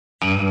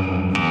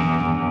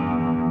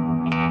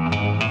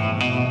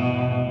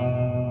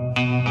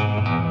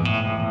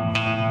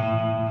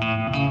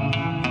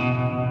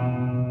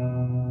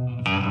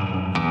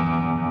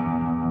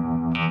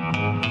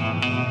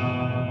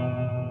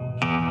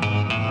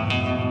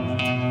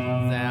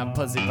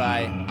Pussy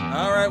pie.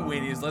 All right,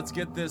 weenies, let's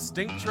get this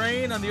stink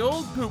train on the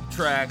old poop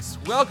tracks.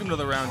 Welcome to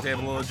the round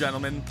table, little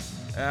gentlemen.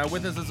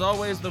 With us, as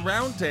always, the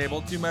round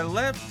table. To my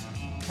left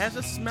has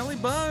a smelly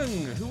bung.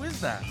 Who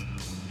is that?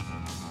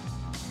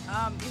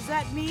 Is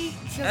that me?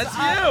 That's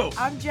you.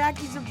 I'm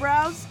Jackie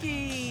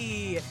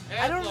Zabrowski.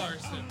 Ed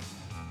Larson.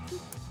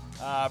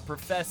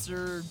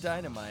 Professor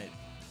Dynamite.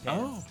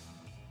 Oh.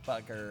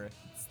 Fucker.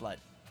 Slut.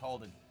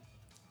 Holden.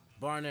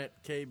 Barnett,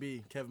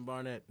 KB, Kevin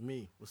Barnett,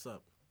 me. What's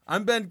up?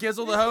 I'm Ben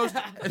Kissel, the host,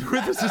 and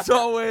with us, as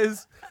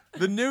always,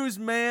 the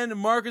newsman,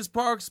 Marcus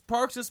Parks.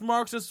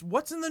 Marxist,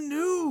 what's in the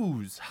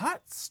news?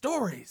 Hot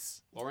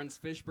stories. Lawrence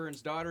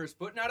Fishburne's daughter is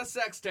putting out a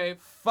sex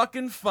tape.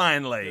 Fucking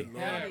finally.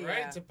 Yeah,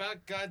 right? It's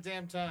about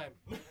goddamn time.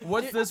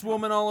 What's this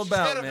woman all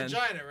about, She's got a man?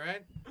 vagina,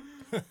 right?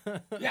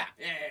 Yeah.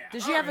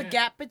 Does she have a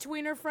gap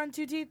between her front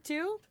two teeth,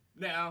 too?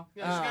 No.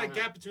 Yeah, she's got a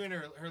gap between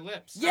her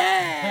lips.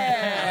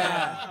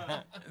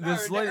 Yeah!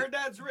 Her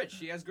dad's rich.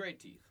 She has great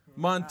teeth.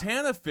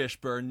 Montana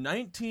Fishburne,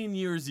 19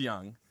 years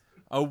young,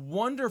 a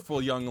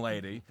wonderful young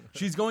lady.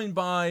 She's going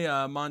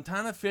by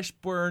Montana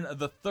Fishburne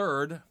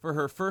III for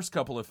her first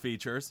couple of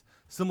features,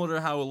 similar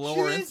to how She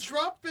Lawrence... didn't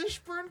drop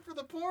Fishburne for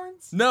the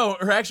porns? No,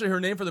 her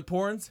name for the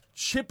porns,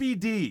 Chippy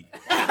D.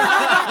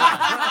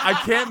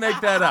 I can't make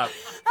that up.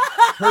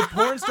 Her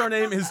porn star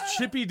name is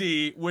Chippy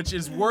D, which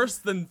is worse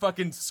than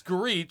fucking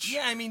Screech.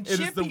 Yeah, I mean, it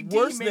Chippy is the D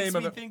worst makes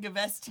name me of think of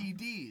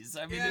STDs.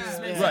 I mean, Yeah. it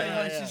just makes Right. me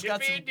like she's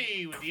got Chippy some...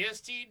 D with the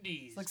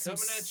STDs like coming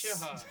some at you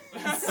hot.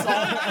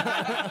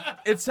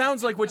 It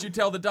sounds like what you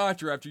tell the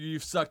doctor after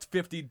you've sucked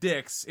 50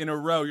 dicks in a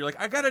row. You're like,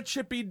 I got a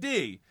Chippy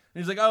D.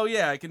 And he's like, oh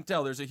yeah, I can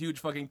tell. There's a huge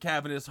fucking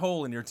cavernous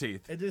hole in your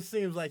teeth. It just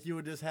seems like you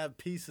would just have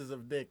pieces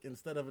of dick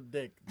instead of a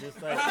dick. Just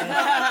like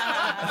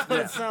that's what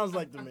it sounds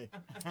like to me.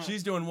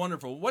 She's doing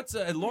wonderful. What's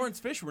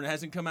Lawrence Fishburne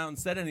hasn't come out and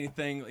said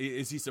anything.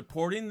 Is he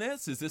supporting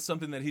this? Is this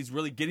something that he's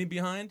really getting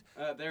behind?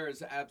 There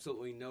is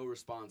absolutely no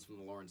response from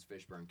the Lawrence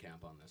Fishburne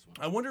camp on this one.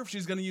 I wonder if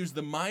she's going to use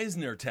the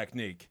Meisner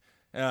technique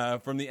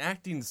from the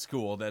acting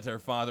school that her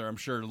father, I'm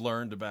sure,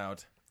 learned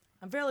about.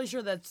 I'm fairly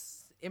sure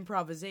that's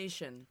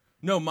improvisation.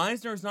 No,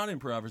 Meisner is not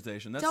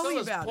improvisation. That's Tell me So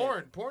is about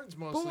porn. Porn's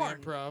mostly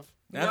Porn. improv.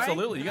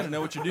 absolutely. You got to know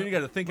what you're doing. You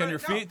got to think on your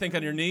no. feet, think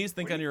on your knees,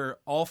 think on your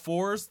all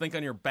fours, think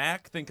on your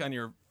back, think on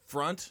your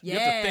front. You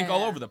have to think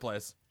all Yeah. over the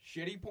place.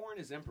 Shitty porn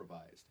is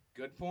improvised.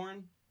 Good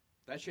porn,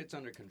 that shit's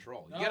under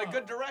control. You got a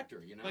good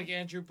director, you know? Like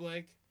Andrew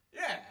Blake.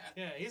 Yeah.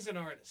 Yeah, he's an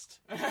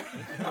artist.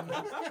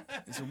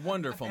 He's a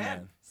wonderful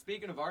man.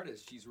 Speaking of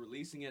artists, she's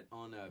releasing it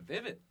on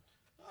Vivid.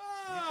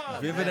 Oh,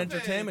 Vivid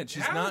Entertainment.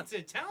 She's not-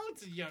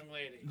 talented young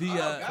lady.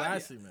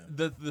 Classy,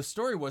 man. The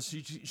story was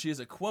she has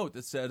a quote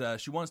that said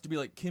she wants to be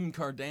like Kim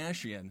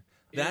Kardashian.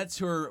 That's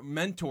her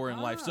mentor in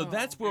life. So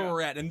that's where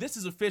we're at. And this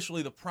is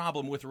officially the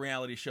problem with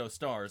reality show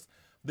stars.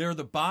 They're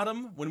the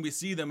bottom when we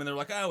see them, and they're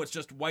like, oh, it's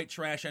just white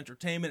trash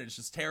entertainment. It's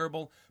just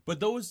terrible. But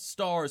those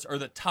stars are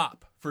the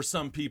top for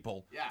some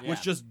people,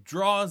 which just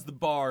draws the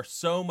bar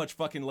so much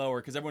fucking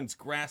lower because everyone's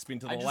grasping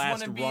to the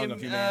last rung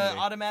of humanity.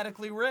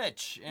 Automatically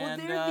rich. Well,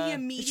 And, they're the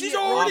immediate She's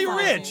already role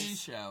rich. models.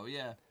 Show,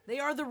 yeah. They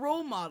are the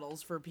role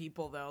models for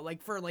people, though.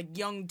 Like, for,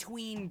 young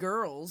tween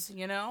girls,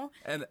 you know?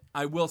 And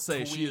I will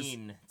say she is...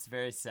 Queen. It's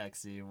very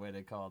sexy way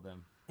to call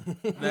them.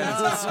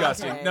 That is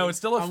disgusting. Okay. No, it's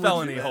still a I'm with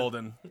felony, you, man.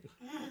 Holden.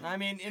 I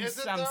mean, in Is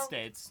it, some though?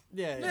 states.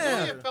 Yeah. It's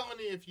only a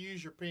felony if you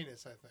use your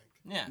penis, I think.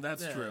 Yeah.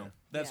 That's Yeah. true.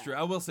 That's Yeah. true.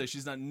 I will say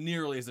she's not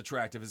nearly as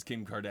attractive as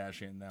Kim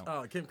Kardashian now.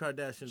 Oh, Kim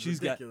Kardashian's She's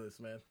got- ridiculous,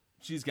 man.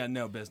 She's got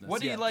no business.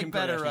 What do you Yeah, like Kim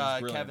better, Kardashian's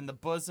brilliant. Kevin, the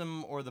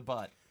bosom or the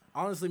butt?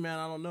 Honestly, man,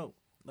 I don't know.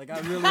 Like,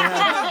 I really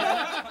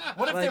have...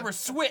 What if they were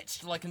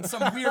switched, like in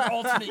some weird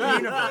alternate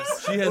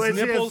universe? She has Wait,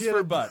 she nipples had for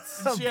a-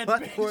 butts. a She had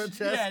butt for a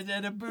chest? Yeah,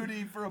 and a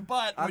booty for a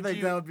butt. I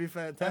think that would be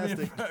I mean,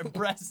 fantastic.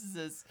 breasts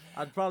is...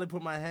 I'd probably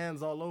put my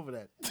hands all over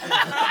that.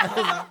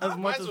 as Might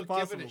much as as well give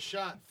possible. it a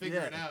shot,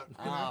 figure it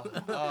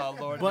out. Oh,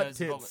 Lord Butt knows.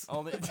 tits.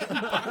 Only,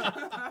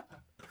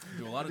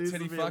 Do a lot of Needs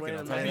titty to be a fucking. way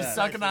I'll to tell you be make that.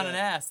 sucking on an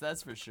ass,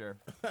 that's for sure.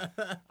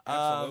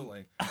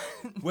 Absolutely.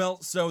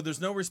 Well, so there's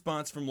no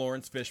response from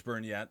Lawrence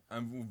Fishburne yet.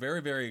 I'm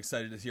very, very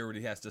excited to hear what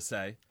he has to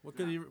say. What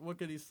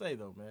could he say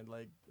though, man?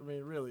 Like, I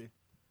mean, really.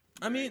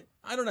 I mean,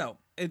 I don't know.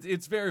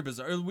 It's very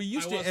bizarre. We I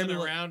used to wasn't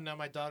emulate. around, now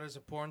my daughter's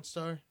a porn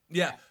star.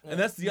 Yeah, and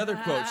that's the other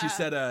quote. She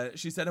said,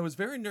 I was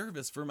very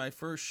nervous for my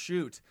first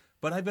shoot,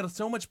 but I've got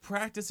so much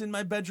practice in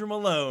my bedroom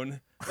alone.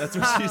 That's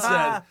what she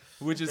said,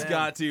 which has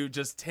got to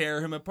just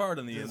tear him apart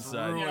on the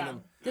inside. Ruin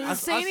him. Does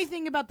it say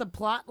anything about the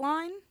plot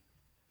line?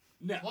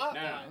 No.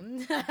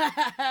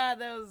 That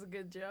was a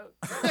good joke.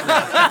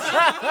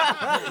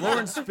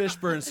 Lawrence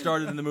Fishburne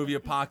started in the movie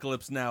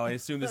Apocalypse Now. I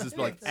assume this is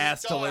like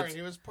ass to Star, lips.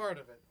 he was part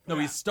of it. No,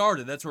 he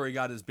started. That's where he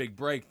got his big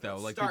break, though.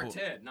 Like people.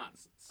 Started, not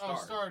Oh,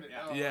 started. started. Yeah.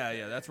 Oh, Yeah, okay.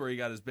 yeah. That's where he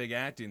got his big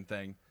acting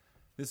thing.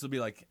 This will be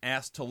like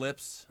ass to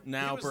lips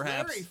now, He was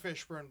perhaps. very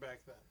Fishburne back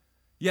then.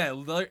 Yeah,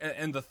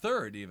 and the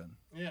third even.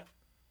 Yeah.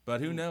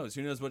 But who knows?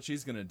 Who knows what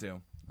she's gonna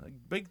do?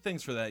 Big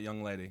things for that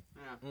young lady.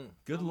 Yeah.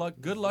 Good luck.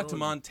 Good luck to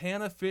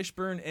Montana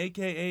Fishburne,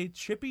 a.k.a.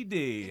 Chippy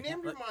D. You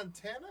named her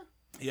Montana?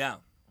 Yeah.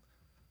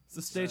 It's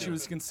the state she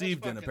was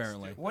conceived in,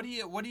 apparently. What do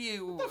you? What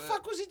the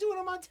fuck was he doing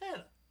in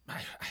Montana?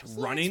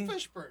 Running,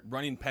 Fishburne.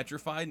 running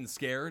petrified and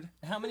scared.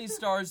 How many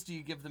stars do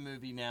you give the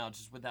movie now,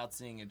 just without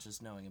seeing it,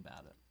 just knowing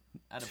about it?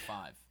 Out of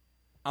 5.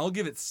 I'll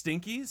give it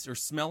stinkies or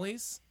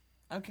smellies.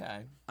 Okay,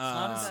 it's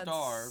not a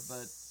star,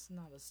 but It's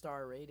not a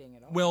star rating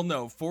at all. Well,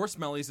 no, 4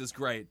 smellies is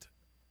great.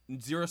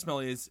 0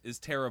 smellies is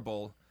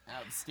terrible.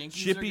 Stinkies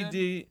Chippy are good?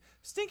 D,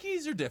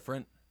 stinkies are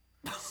different.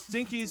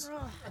 Stinkies,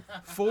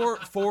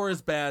 4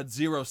 is bad.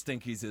 0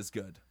 stinkies is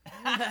good.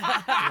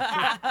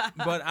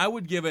 But I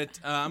would give it.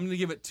 I'm going to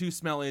give it 2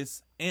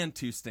 smellies and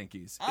 2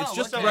 stinkies. Oh, It's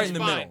just okay. right in the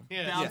Fine.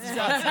 middle.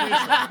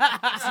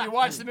 Yeah. So you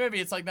watch the movie,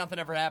 it's like nothing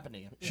ever happened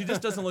to you. She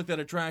just doesn't look that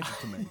attractive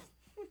to me.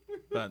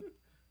 But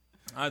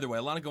either way,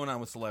 a lot of going on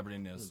with celebrity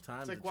news.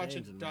 Times It's like are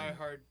watching changing, Die man.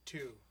 Hard 2.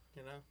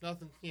 You know,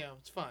 nothing. You know,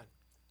 it's fine.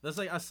 That's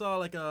like I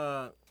saw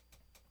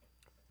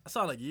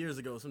years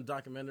ago some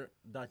documentary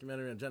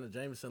on Jenna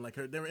Jameson. Like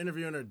they were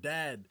interviewing her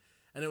dad,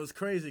 and it was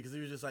crazy because he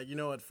was just like,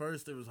 at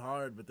first it was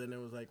hard, but then it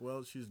was like,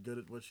 well, she's good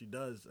at what she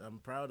does. I'm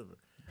proud of her.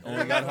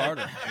 Only got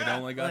harder. It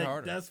only got Like,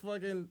 harder.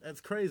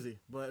 that's crazy.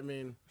 But I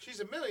mean,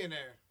 She's a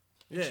millionaire.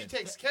 yeah, She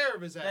takes care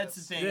of his ass. That's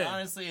the thing. Yeah.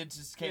 Honestly, it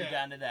just came Yeah.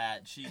 down to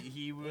that.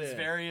 He was Yeah.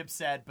 very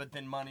upset, but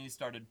then money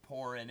started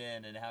pouring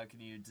in, and how can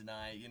you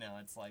deny?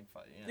 It's like,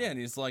 Yeah, and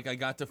he's like, I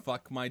got to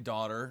fuck my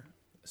daughter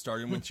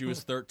starting when she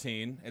was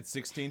 13. At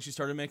 16, she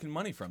started making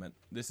money from it.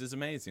 This is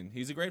amazing.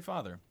 He's a great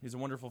father. He's a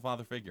wonderful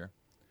father figure.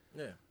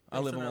 yeah. I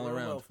live Turned him out all real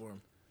around. well for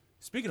him.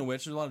 Speaking of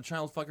which, there's a lot of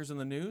child fuckers in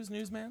the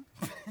newsman.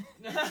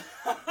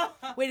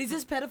 Wait, is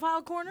this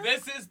pedophile corner?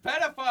 This is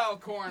Pedophile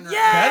Corner.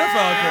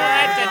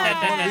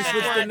 Pedophile corner. We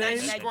switched the name.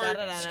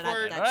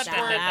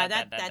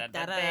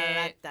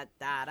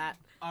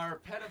 Our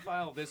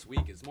pedophile this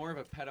week is more of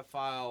a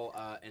pedophile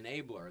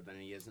enabler than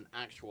he is an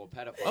actual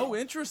pedophile. Oh,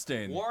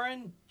 interesting.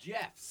 Warren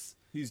Jeffs.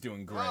 He's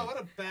doing great. Oh, what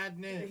a bad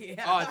name.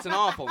 Oh, it's an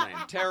awful name.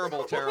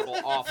 Terrible, terrible,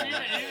 awful name.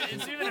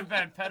 It's even a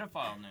bad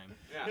pedophile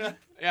name.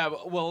 Yeah.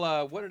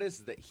 Well, what it is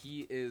that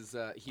he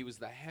was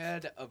the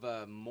head of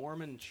a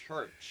Mormon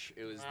church.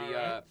 It was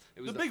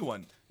the big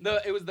one.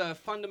 It was the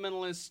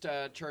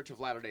Fundamentalist Church of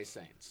Latter-day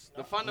Saints.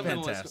 The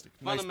Fantastic.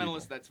 Nice Fundamentalist.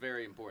 people. That's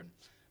very important.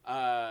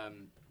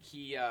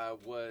 He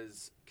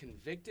was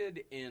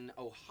convicted in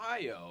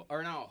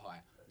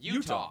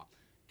Utah.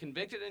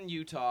 Convicted in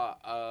Utah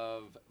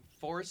of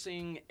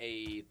forcing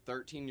a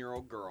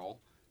 13-year-old girl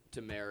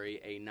to marry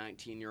a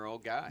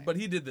 19-year-old guy. But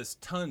he did this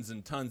tons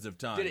and tons of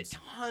times. Did it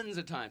tons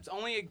of times.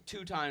 Only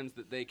 2 times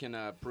that they can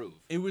prove.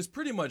 It was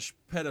pretty much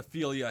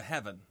pedophilia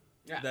heaven.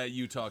 Yeah. That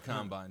Utah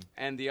combine.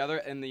 And the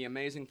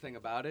amazing thing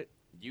about it,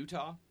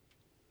 Utah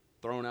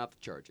throwing out the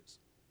charges.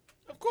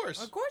 Of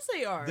course. Of course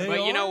they are.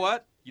 But you know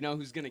what? You know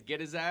who's gonna get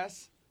his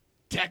ass?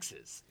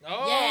 Texas.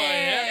 Oh,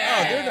 Yeah.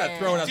 Oh, they're not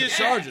throwing out the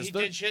charges. He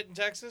They're- did shit in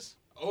Texas?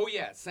 Oh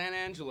yeah, San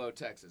Angelo,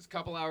 Texas.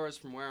 Couple hours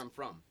from where I'm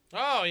from.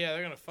 Oh, yeah,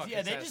 they're going to fuck Yeah,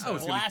 his they ass just Oh,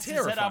 it's gonna be blast his head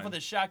off terrifying. with a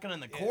shotgun in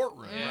the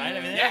courtroom, right? I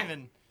mean, Yeah. they don't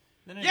even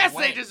Yes,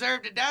 wait. they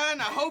deserve to die,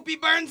 and I hope he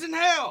burns in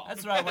hell.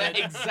 That's what I want.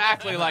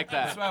 Exactly like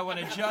That's that. why I want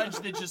a judge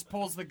that just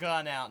pulls the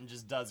gun out and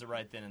just does it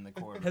right then in the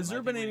courtroom. Has there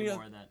I been think we any need oth-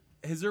 more of that.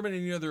 Has there been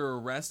any other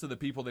arrests of the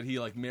people that he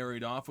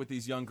married off with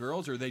these young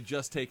girls, or are they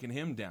just taking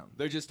him down?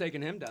 They're just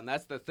taking him down.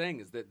 That's the thing,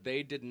 is that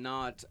they did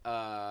not.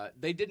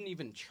 They didn't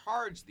even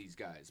charge these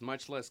guys,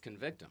 much less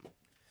convict them.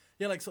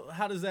 Yeah, so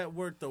how does that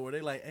work though? Were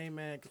they like, hey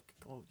man,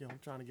 I'm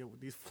trying to get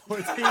with these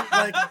 14?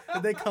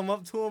 Did they come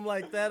up to him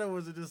like that, or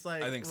was it just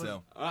like? I think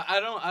so. I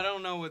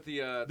don't know what the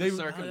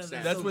circumstances.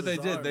 That's so what they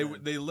bizarre, did. man.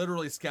 They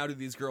literally scouted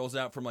these girls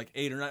out from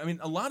 8 or 9. I mean,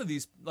 a lot of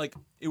these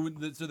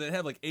so they'd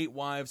have 8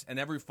 wives, and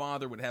every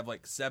father would have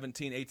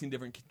 17, 18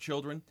 different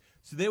children.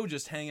 So they would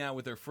just hang out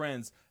with their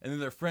friends, and then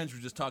their friends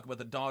would just talk about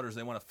the daughters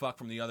they want to fuck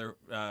from the other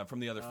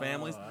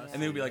families,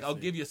 and they would be like, "I'll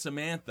give you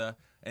Samantha,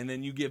 and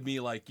then you give me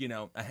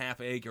a half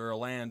acre of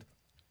land."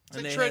 It's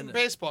And like they trading had-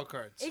 baseball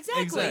cards.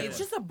 Exactly. Exactly. It's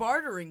just a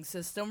bartering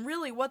system.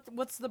 Really,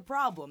 what's the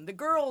problem? The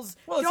girls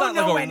Well, it's don't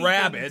not know like a anything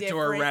rabbit or a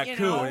different, raccoon.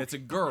 you know? It's a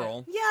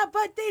girl. Yeah,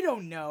 but they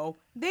don't know.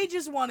 They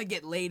just want to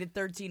get laid at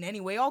 13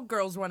 anyway. All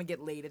girls want to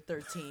get laid at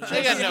 13.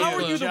 They got no How are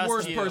clue. you the Just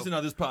worst you. person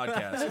on this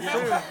podcast?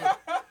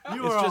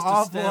 You It's are an just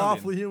awful, astounding.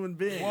 awful human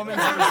being.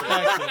 Woman's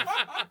perspective.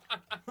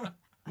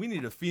 We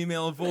need a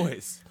female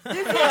voice.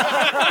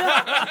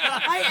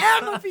 I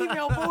am a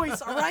female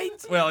voice, all right?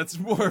 Well, it's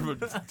more of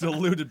a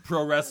diluted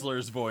pro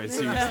wrestler's voice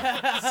who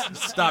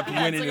stopped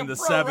winning like in a the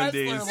pro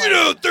 70s.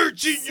 wrestler,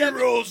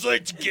 13-year-olds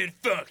like to get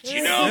fucked,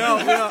 you know?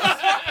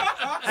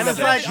 And it's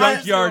Got like a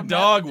junkyard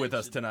dog with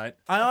us tonight.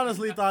 I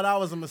honestly thought I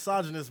was a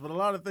misogynist, but a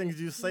lot of things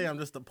you say, I'm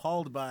just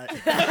appalled by it.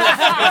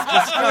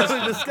 It's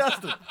really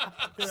disgusting.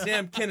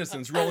 Sam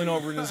Kinnison's rolling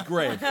over in his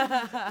grave.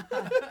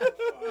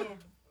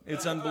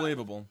 It's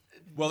unbelievable.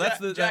 Well, that's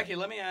the Jackie.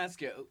 Let me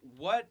ask you,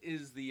 what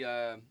is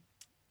the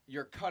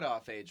your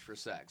cutoff age for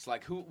sex?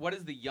 What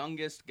is the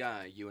youngest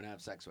guy you would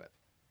have sex with?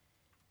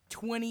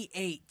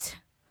 28.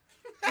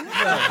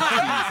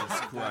 Oh, Jesus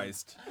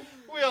Christ.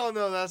 We all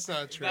know that's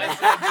not true. That's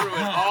not true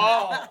at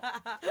all.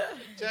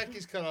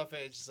 Jackie's cutoff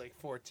age is like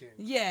 14.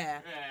 Yeah.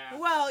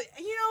 Well,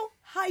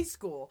 high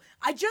school.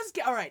 I just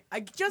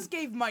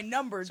gave my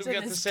number So to we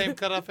got this the same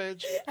cutoff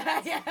age?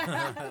 Well,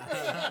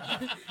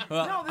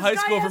 No, this high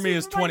guy school for asked me me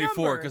is for my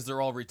 24 number. because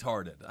they're all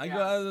retarded. It's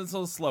a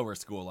little slower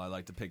school I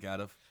like to pick out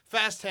of.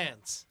 Fast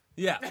hands.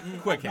 Yeah,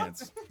 quick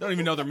hands. Don't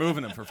even know they're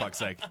moving them, for fuck's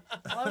sake.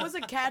 Well, I was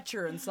a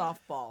catcher in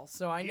softball,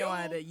 so I know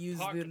how to use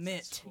the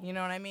mitt. You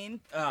know what I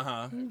mean?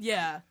 Uh-huh.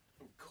 Yeah.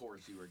 Of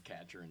course you were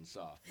catcher in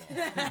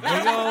softball.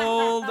 Big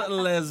old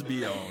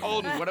lesbian.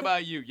 Holden, what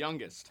about you,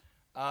 youngest?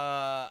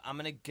 I'm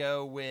gonna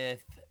go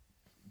with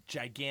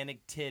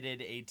gigantic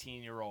titted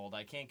 18-year-old.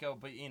 I can't go,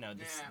 but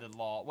the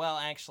law. Well,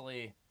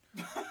 actually,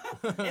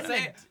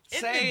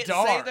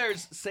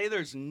 Say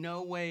there's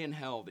no way in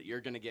hell that you're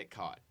gonna get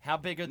caught. how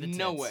big are the tits?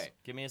 No way.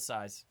 Give me a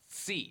size.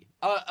 C.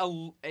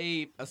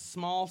 A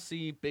small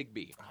C, big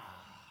B.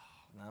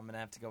 I'm gonna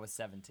have to go with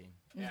 17.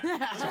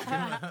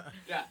 Yeah.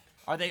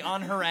 Are they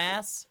on her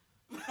ass?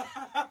 They're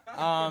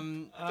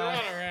on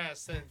her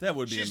ass. Then That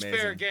would be she's amazing.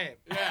 fair game.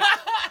 Yeah.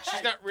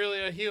 She's not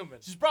really a human.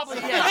 She's probably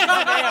she's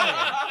an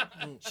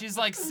alien. She's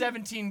like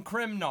 17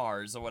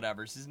 Krimnars or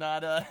whatever. She's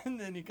not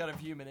any kind of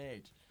human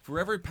age. For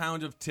every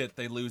pound of tit,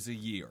 they lose a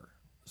year.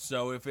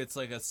 So if it's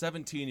like a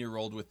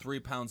 17-year-old with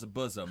 3 pounds of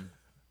bosom,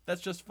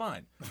 that's just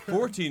fine.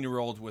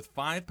 14-year-old with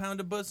 5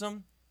 pounds of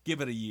bosom, give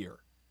it a year.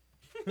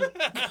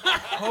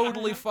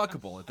 Totally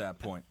fuckable at that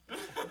point.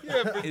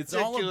 It's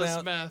all Ridiculous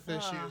about math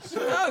issues.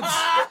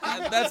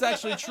 That's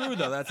actually true,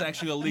 though. That's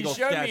actually a legal He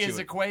showed statute. me his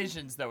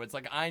equations, though. It's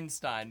like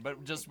Einstein,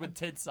 but just with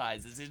tit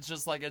sizes. It's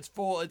just like it's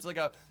full. It's like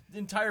the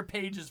entire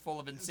page is full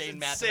of insane Insane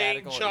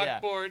mathematical.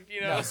 chalkboard,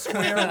 The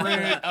square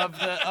root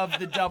of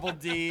the double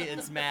D.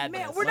 It's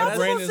madness. Man, we're My not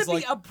brain supposed is to be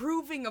like-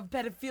 approving of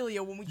pedophilia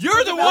when we. You're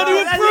talk the about one who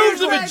it.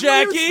 approves of it,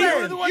 Jackie.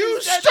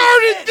 You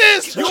started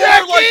this, You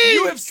Jackie! are like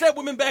you have set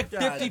women back God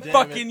 50 damn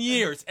fucking it.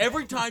 years.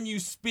 Every time you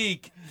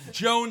speak,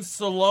 Joan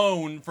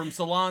Salone from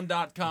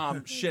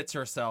Salon.com shits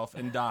herself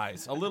and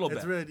dies a little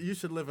It's bit. really, you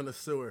should live in a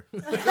sewer.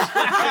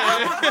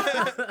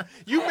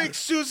 You make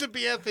Susan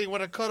B. Anthony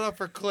want to cut off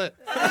her clit.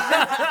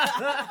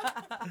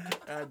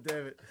 God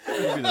damn it.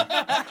 That'd be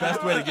the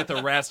best way to get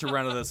the rats to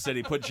run out of the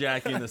city. Put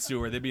Jackie in the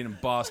sewer. They'd be in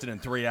Boston in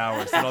 3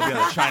 hours. They'll be on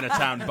the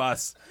Chinatown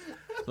bus.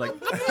 Like,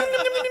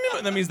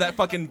 and that means that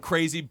fucking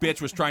crazy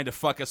bitch was trying to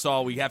fuck us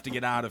all. We have to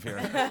get out of here.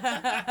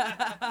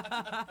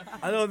 I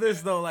know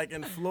this, though, like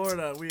in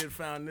Florida, we had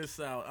found this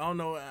out. I don't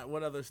know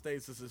what other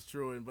states this is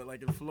true in, but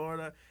like in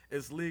Florida,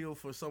 it's legal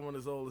for someone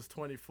as old as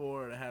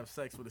 24 to have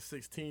sex with a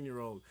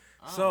 16-year-old.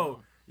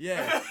 So,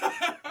 yeah,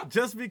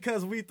 just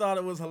because we thought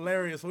it was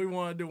hilarious, we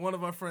wanted to do. One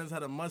of our friends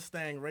had a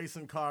Mustang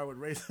racing car with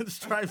racing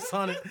stripes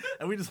on it,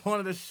 and we just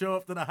wanted to show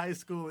up to the high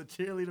school at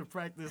cheerleader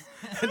practice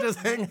and just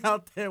hang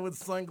out there with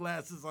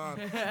sunglasses on.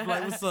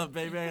 Like, what's up,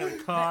 baby? I got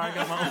a car, I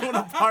got my own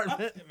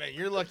apartment. Man,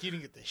 you're lucky you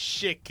didn't get the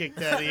shit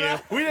kicked out of you.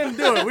 We didn't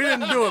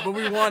do it, but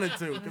we wanted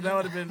to, because that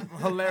would have been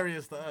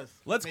hilarious to us.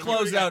 Let's Man,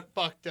 close you got out.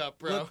 fucked up,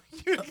 bro.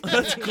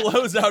 Let's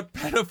close out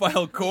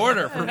pedophile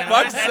corner for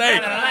fuck's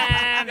sake.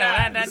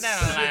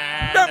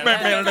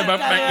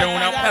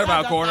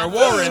 Pedophile corner.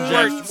 War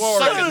inject.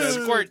 Suck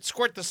it,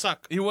 squirt the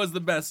suck. He was the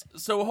best.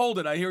 So hold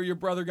it. I hear your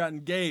brother got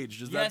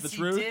engaged. Is that the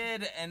truth? Yes, he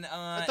did. And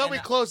I thought we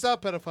closed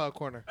out pedophile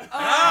corner. He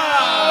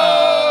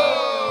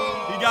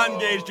got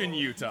engaged in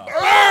Utah.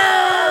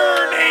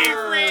 Burn,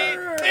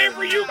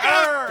 Avery, you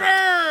got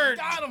burned.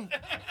 got him.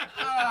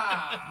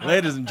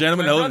 Ladies and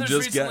gentlemen, My Holden brother's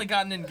just recently got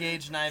gotten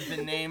engaged, and I've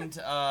been named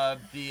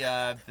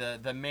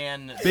the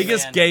man,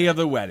 biggest man, gay of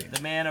the wedding.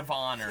 the man of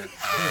honor,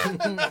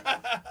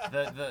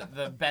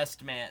 the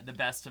best man, the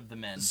best of the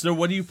men. So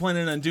what are you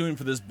planning on doing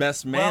for this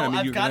best man? Well, I mean,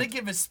 I've you're got to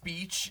gonna... give a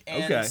speech,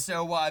 and Okay.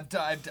 so I've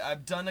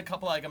done a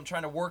couple. Like I'm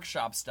trying to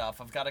workshop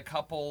stuff. I've got a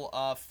couple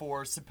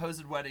for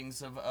supposed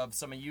weddings of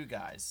some of you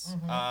guys.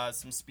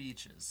 Some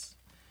speeches.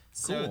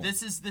 So Cool.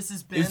 this has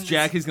been. Is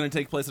Jackie's going to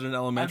take place at an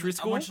elementary I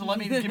school? want you to let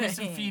me give me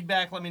some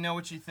feedback. Let me know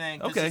what you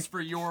think. Okay. This is for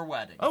your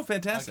wedding. Oh,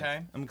 fantastic.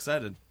 Okay. I'm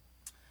excited.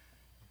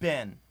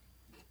 Ben,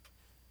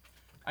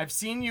 I've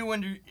seen you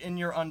in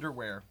your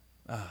underwear,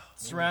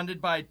 surrounded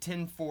by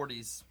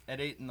 1040s at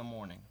 8 in the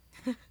morning.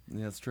 Yeah,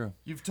 that's true.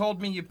 You've told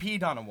me you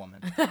peed on a woman.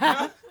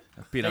 I've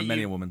beat that on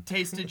many you a woman.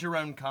 Tasted your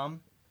own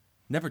cum.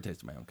 Never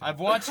tasted my own cum. I've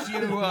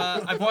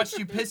watched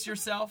you piss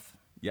yourself.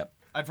 Yep.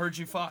 I've heard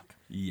you fuck.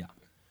 Yeah.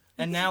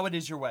 And now it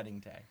is your wedding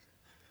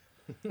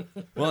day.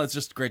 Well, it's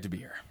just great to be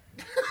here.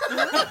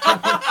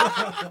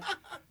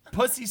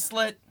 Pussy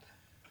slit,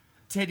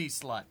 titty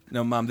slut.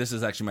 No, Mom, this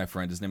is actually my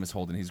friend. His name is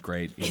Holden. He's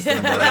great. He's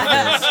doing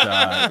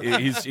what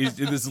he's this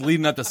is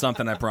leading up to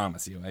something, I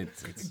promise you.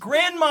 It's...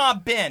 Grandma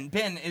Ben.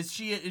 Ben, is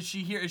she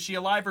here? Is she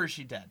alive or is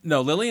she dead?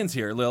 No, Lillian's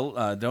here.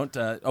 Lil, don't.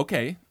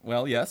 Okay.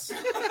 Well, yes.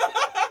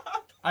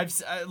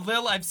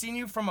 Lil, I've seen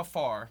you from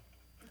afar,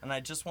 and I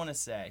just want to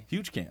say,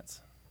 Huge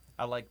cans.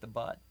 I like the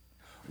butt.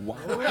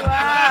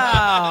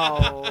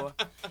 Wow.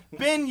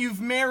 Ben,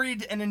 you've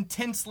married an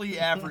intensely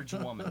average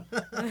woman.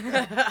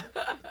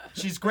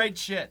 She's great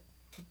shit,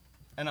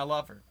 and I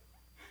love her.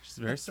 She's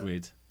very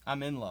sweet.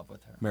 I'm in love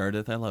with her.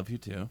 Meredith, I love you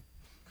too.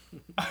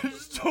 I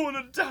just don't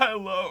want to die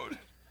alone.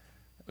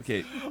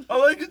 Okay.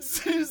 All I can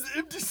see is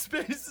empty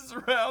spaces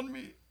around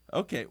me.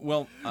 Okay,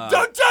 well...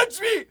 Don't touch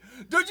me!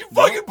 Don't you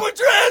fucking put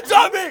your hands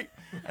on me!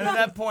 And at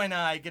that point,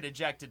 I get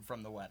ejected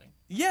from the wedding.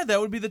 Yeah, that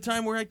would be the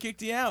time where I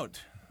kicked you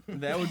out.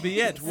 That would be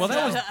it. Well,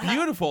 that was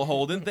beautiful,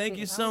 Holden. Thank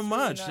you so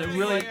much.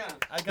 nice.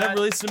 That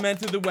really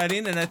cemented the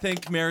wedding, and I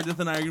think Meredith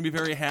and I are going to be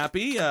very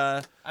happy.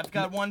 I've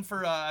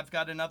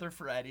got another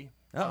for Eddie.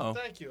 Uh-oh.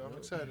 Thank you. I'm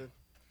excited.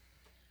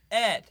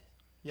 Ed.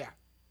 Yeah.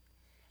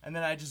 And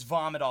then I just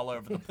vomit all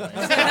over the place.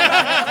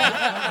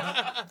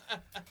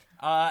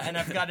 And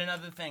I've got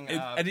another thing.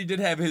 Eddie did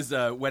have his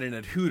wedding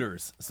at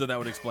Hooters, so that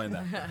would explain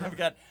that. I've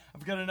got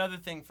another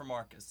thing for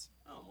Marcus.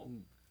 Oh.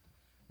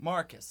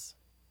 Marcus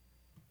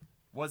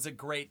was a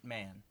great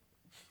man.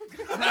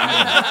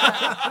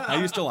 I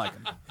used to like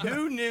him.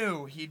 Who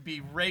knew he'd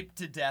be raped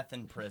to death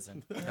in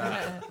prison?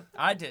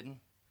 I didn't.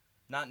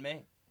 Not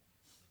me.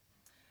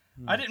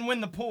 I didn't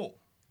win the pool.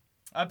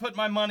 I put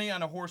my money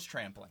on a horse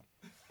trampling.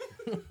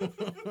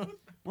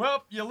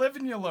 Well, you live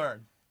and you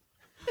learn.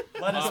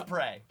 Let us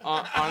pray.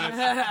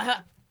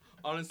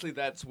 Honestly,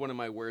 that's one of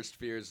my worst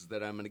fears, is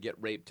that I'm going to get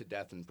raped to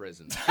death in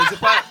prison.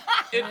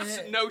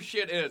 It's no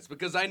shit is,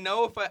 because I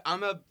know if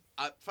I'm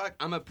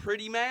a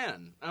pretty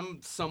man. I'm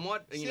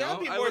somewhat, See, know. I'd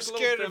be I more look a little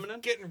scared feminine.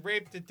 of getting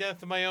raped to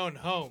death in my own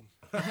home.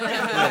 Because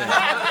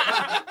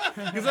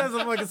that's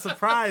a fucking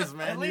surprise,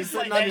 man. At least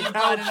You're like sitting on you your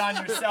got couch. it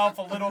on yourself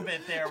a little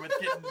bit there with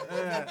getting.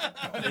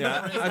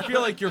 Yeah, I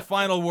feel like your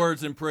final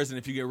words in prison,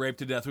 if you get raped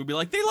to death, would be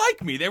like, "They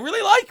like me. They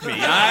really like me.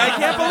 I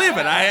can't believe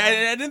it.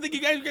 I didn't think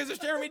you guys are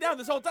staring me down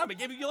this whole time. I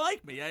can't believe you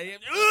like me."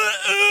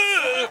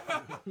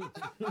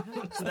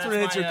 So That's when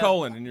it hits your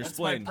colon and your That's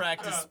spleen. my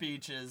practice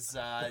speeches.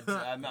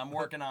 I'm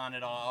working on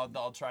it.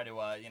 I'll try to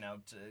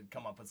to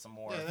come up with some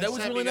more. Yeah, That was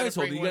really nice,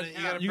 Holden.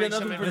 You got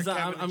nothing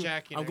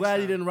for I'm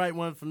glad you didn't write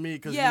one for me,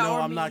 because Yeah, you know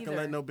or I'm me not gonna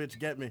either. let no bitch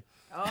get me.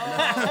 Oh.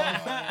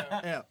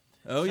 Yeah.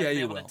 Oh yeah, be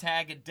you able will. to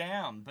tag it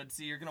down, but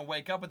see, you're gonna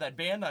wake up with that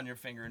band on your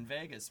finger in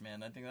Vegas,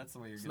 man. I think that's the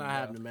way you're It's gonna not go.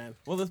 happening, man.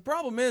 Well, the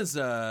problem is,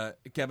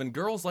 Kevin,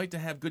 girls like to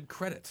have good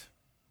credit.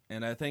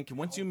 And I think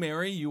once you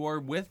marry, you are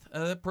with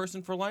a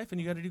person for life,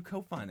 and you got to do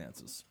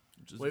co-finances.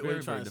 Which is Wait, what very, are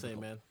you trying very to say,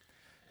 difficult. man?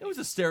 It was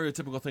a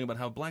stereotypical thing about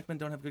how black men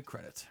don't have good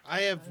credit.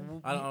 I have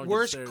I don't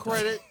worse get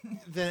credit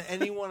than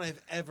anyone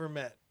I've ever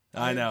met.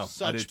 I have know, I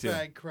Such do too.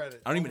 bad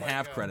credit. I don't even my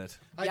have God. credit.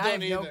 I Yeah, I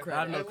don't have no either. credit.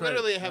 I have no credit.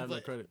 literally I have have no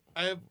like credit.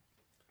 I have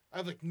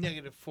like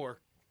 -4.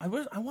 I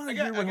want to I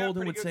hear got what Holden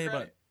pretty would good say about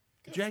credit.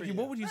 Jackie. for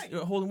What you. would you,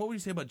 Holden? What would you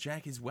say about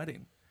Jackie's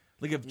wedding?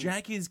 Like if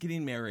Jackie's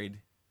getting married.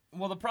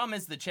 Well, the problem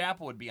is the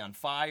chapel would be on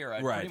fire.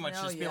 I'd Right. pretty much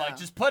Hell just be yeah. like,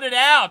 just put it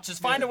out.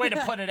 Just find a way to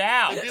put it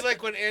out. It'd be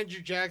like when Andrew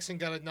Jackson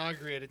got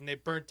inaugurated and they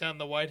burnt down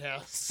the White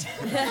House.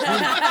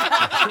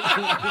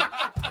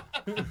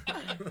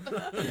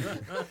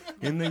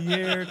 In the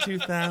year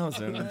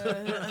 2000.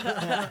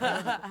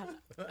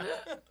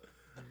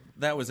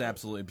 That was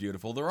absolutely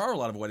beautiful. There are a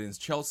lot of weddings.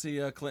 Chelsea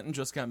Clinton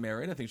just got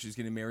married. I think she's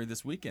getting married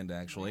this weekend,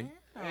 actually.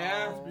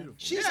 Yeah.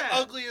 She's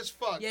ugly as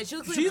fuck. Yeah, she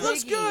looks like She a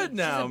looks piggy. good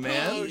now, She's a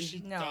man. No, piggy. she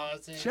No.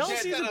 doesn't.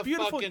 Chelsea's She's got a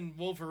beautiful- fucking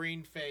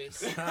Wolverine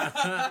face.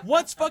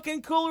 What's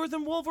fucking cooler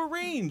than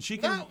Wolverine? She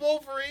can. Not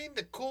Wolverine,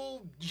 the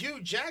cool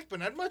Hugh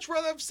Jackman. I'd much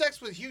rather have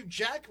sex with Hugh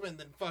Jackman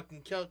than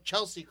fucking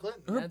Chelsea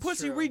Clinton. Her That's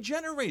pussy true.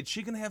 regenerates.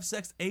 She can have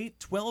sex 8,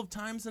 12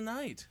 times a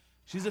night.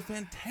 She's a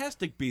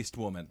fantastic beast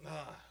woman.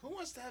 Who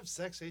wants to have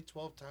sex 8,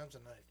 12 times a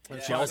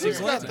night? Chelsea Who's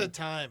got Clinton. the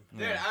time?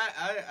 Dude,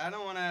 I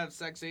don't want to have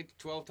sex 8 to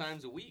 12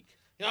 times a week.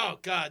 Oh,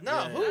 God, no.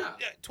 Yeah. Who?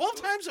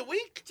 12 times a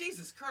week?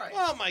 Jesus Christ.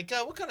 Oh, my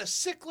God. What kind of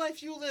sick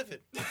life you living?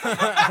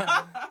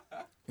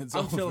 It's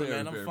I'm all chilling, very,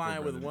 man. I'm very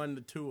fine with perverted. 1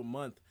 to 2 a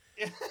month.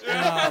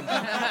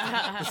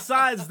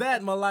 Besides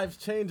that, my life's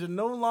changing.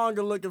 No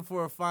longer looking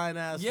for a fine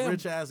ass, Yeah.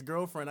 rich ass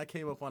girlfriend. I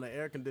came up on an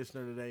air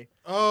conditioner today.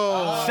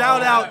 Oh.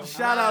 Shout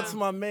out to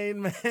my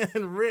main man,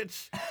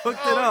 Rich. Hooked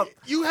it up.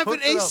 You have an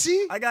Hooked it up.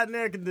 AC? I got an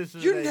air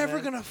conditioner. You're today, never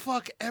man. going to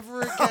fuck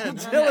ever I'm again.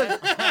 chilling.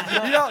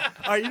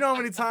 You know how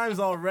many times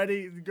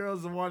already the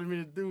girls have wanted me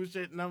to do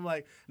shit, and I'm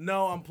like,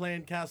 no, I'm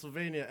playing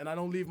Castlevania, and I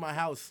don't leave my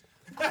house.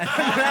 And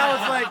now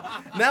it's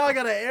like, now I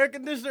got an air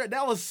conditioner.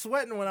 That was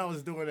sweating when I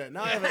was doing it.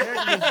 Now I have an air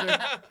conditioner.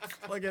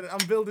 Look at it.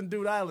 I'm building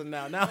Dude Island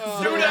now.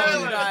 Dude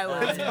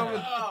Island. It's coming.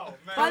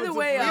 By the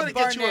way, We got to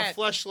get you a Barnett,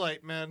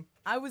 fleshlight, man.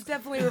 I was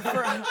definitely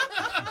referring.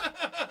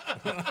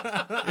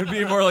 It'd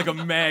be more like a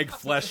mag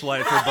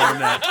fleshlight for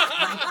Barnett.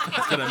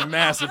 It's got a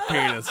massive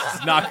penis.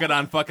 Just knocking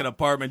on fucking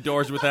apartment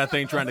doors with that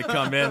thing trying to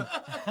come in.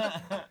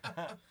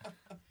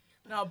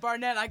 No,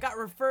 Barnett, I got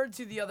referred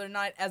to the other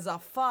night as a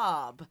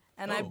FAHB,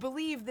 and I Oh.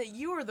 believe that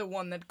you are the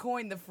one that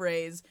coined the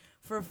phrase,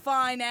 for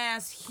fine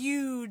ass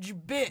huge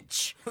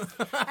bitch.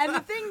 And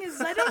the thing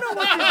is, I don't know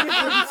what the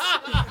difference.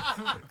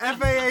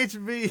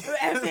 FAHB,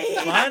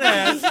 Fine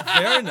ass,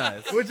 very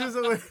nice. which is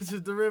a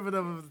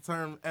derivative of the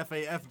term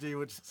FAFG,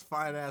 which is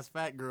fine ass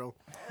fat girl.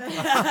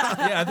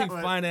 Yeah, I think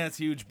fine ass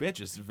huge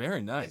bitch is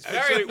very nice.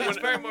 It's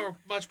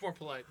much more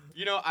polite.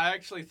 You know, I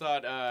actually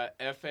thought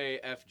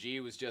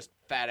FAFG was just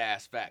fat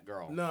ass fat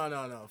girl.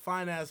 No.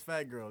 Fine ass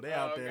fat girl. They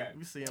out there. okay.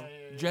 We see them.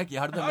 Jackie,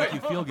 how did that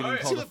make you feel getting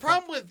See, called the a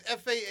problem with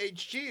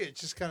FAHG, it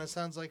just kind of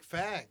sounds like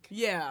fag.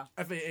 Yeah.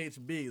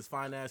 FAHB is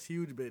fine ass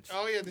huge bitch.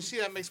 Oh yeah, see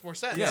that makes more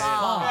sense.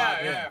 Yeah.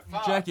 Yeah.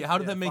 Jackie, how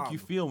did that make fob. you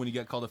feel when you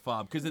got called a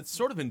fob? Because it's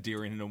sort of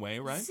endearing in a way,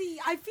 right? See,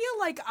 I feel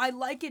like I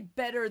like it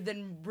better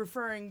than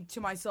referring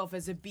to myself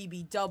as a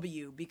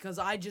BBW because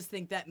I just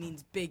think that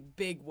means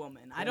big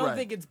woman. I don't Right.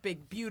 think it's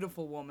big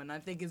beautiful woman. I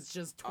think it's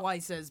just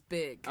twice as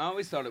big. I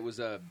always thought it was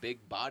a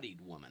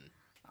big-bodied woman.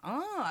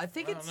 I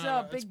think it's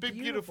No, big, it's big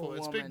beautiful. woman.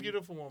 It's big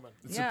beautiful woman.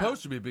 It's Yeah.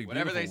 supposed to be a big,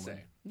 Whatever they beautiful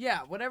woman. say. Yeah,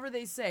 whatever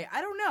they say.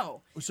 I don't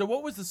know. So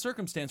what was the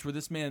circumstance where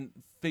this man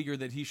figured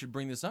that he should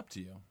bring this up to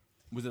you?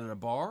 Was it at a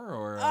bar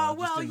or Well,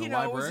 just in the you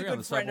know, it was library a on the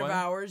good friend of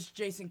subway? ours,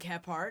 Jason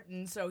Kephart,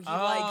 and so he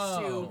likes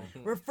to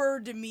refer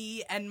to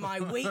me and my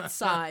weight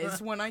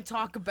size when I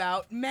talk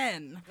about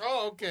men.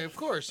 Oh, okay, of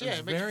course. Yeah,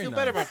 That's it makes you very feel nice.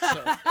 better about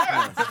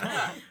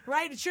yourself.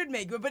 Right? It should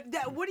make it. But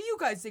what do you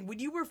guys think?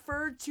 Would you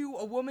refer to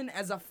a woman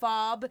as a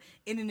fob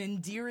in an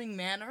endearing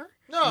manner?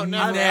 No,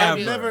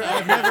 Never.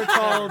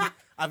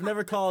 I've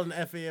never called an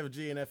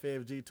FAFG an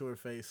FAFG to her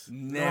face.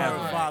 Never.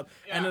 Or a fob.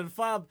 And the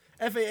fob,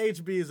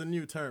 FAHB is a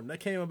new term that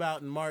came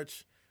about in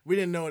March. We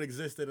didn't know it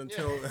existed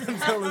until this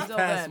past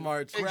then.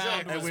 March,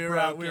 Exactly. and we were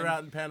out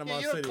in Panama Yeah,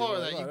 you don't City. call her We're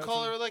that. like, You oh,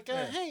 call that's her like,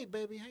 yeah. "Hey,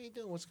 baby, how you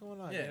doing? What's going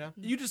on?" You know?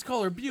 You just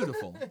call her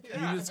beautiful.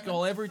 You just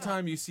call every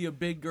time you see a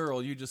big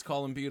girl, you just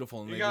call them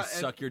beautiful, and they got- just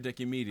suck your dick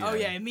immediately. Oh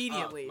yeah,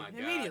 immediately. Oh, my God.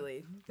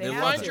 Immediately. They They love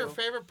have Find it. to. your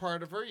favorite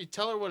part of her. You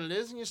tell her what it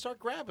is, and you start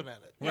grabbing at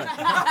it.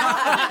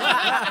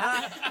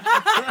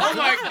 Oh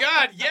my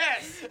God,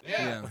 yes!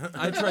 Yeah,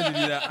 I tried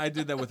to do that. I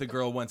did that with a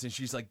girl once, and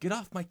she's like, "Get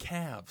off my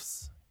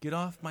calves! Get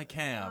off my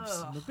calves!"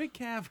 I'm a big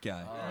calf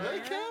guy. Really,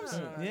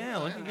 Cavs? Yeah,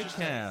 like a good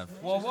calf.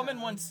 Well, a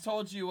woman once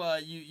told you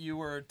you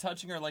were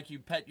touching her like you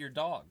pet your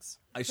dogs.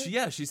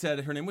 She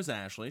said her name was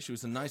Ashley. She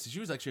was she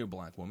was actually a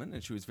black woman,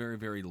 and she was very,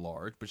 very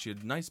large, but she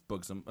had nice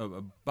buxom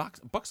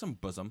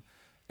bosom.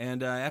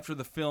 And after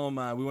the film,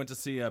 we went to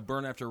see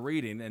Burn After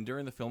Reading, and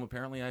during the film,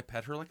 apparently I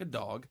pet her like a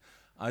dog.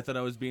 I thought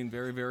I was being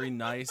very, very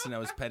nice, and I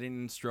was petting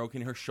and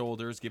stroking her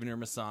shoulders, giving her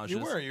massages.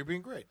 You were. You're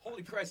being great.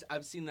 Holy Christ,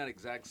 I've seen that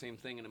exact same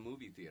thing in a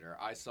movie theater.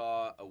 I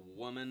saw a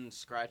woman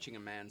scratching a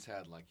man's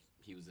head like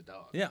he was a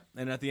dog. Yeah,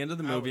 and at the end of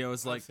the movie, I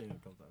was like, I've seen it a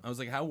couple times. I was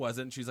like, how was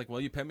it? And she's like,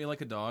 well, you pet me like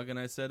a dog. And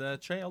I said,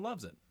 Cheo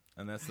loves it.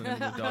 And that's the name of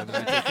the dog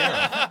that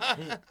I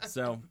take care of.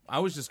 So I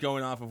was just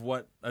going off of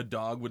what a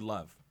dog would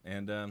love.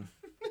 And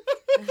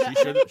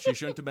she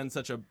shouldn't have been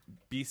such a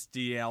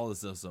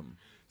bestialism.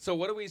 So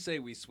what do we say?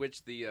 We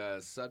switch the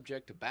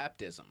subject to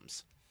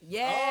baptisms.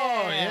 Yeah.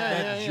 Oh,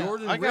 That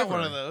Jordan I got River.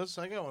 one of those.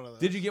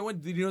 Did you get one?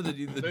 Did you know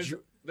that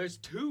There's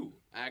two,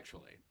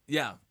 actually.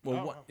 yeah.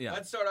 Well, yeah.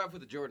 Let's start off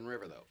with the Jordan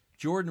River, though.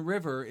 Jordan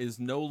River is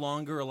no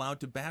longer allowed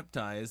to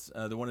baptize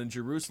the one in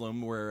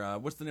Jerusalem where,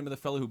 what's the name of the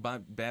fellow who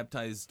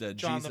baptized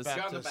John Jesus? the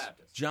Baptist. John the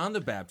Baptist. John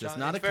the Baptist, John-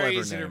 not a it's very clever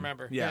easy to name.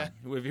 remember. Yeah.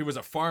 If he was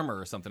a farmer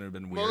or something, it would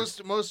have been weird.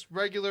 Most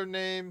regular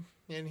name,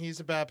 and he's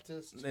a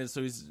Baptist. And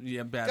so he's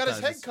Got baptized. his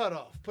head cut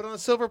off, put on a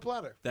silver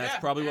platter. That's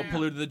probably what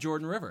polluted the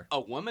Jordan River.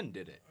 A woman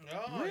did it.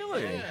 Oh,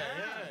 Really? Yeah.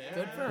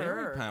 Good for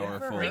Very her. Good for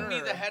powerful. her. Bring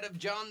me the head of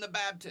John the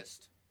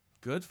Baptist.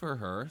 Good for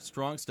her.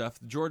 Strong stuff.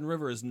 The Jordan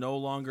River is no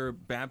longer,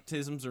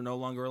 baptisms are no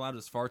longer allowed.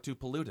 It's far too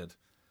polluted.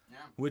 Yeah.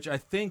 Which I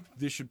think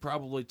this should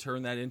probably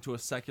turn that into a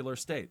secular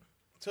state.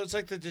 So it's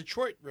like the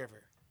Detroit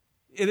River.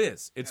 It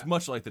is. It's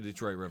much like the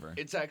Detroit River.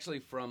 It's actually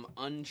from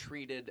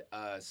untreated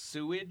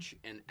sewage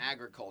and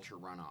agriculture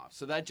runoff.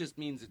 So that just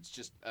means it's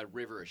just a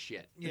river of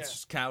shit. Yeah. It's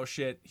just cow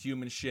shit,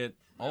 human shit,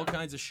 all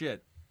kinds of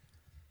shit.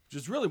 Which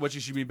is really what you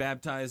should be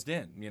baptized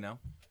in, you know?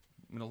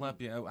 I'm going to help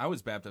you. I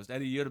was baptized.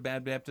 Eddie, you had a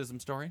bad baptism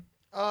story?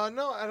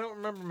 No, I don't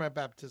remember my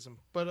baptism.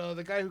 But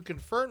the guy who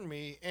confirmed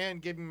me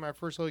and gave me my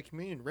first Holy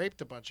Communion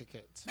raped a bunch of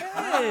kids.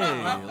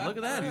 Hey, look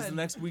at that. He's the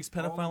next week's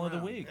pedophile of the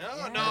week.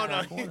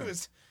 No. He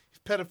was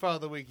pedophile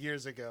of the week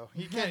years ago.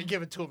 You can't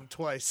give it to him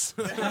twice.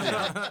 There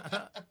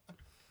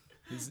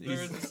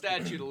is a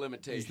statute of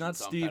limitations. He's not on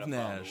Steve pedophile of the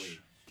Nash. week.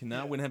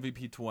 Cannot win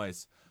MVP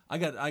twice. I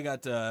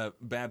got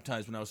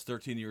baptized when I was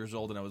 13 years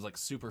old, and I was like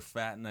super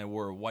fat, and I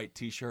wore a white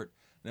T-shirt,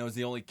 and I was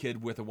the only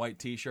kid with a white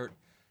T-shirt.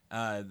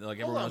 Like Hold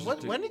everyone on.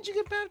 else. When did you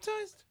get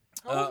baptized?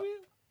 How old were you?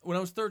 When I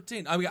was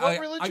 13, I mean, What I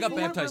religion? got What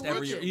baptized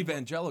every year. religion?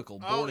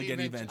 Evangelical, Oh, born again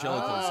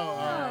evangelicals,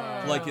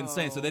 Oh. like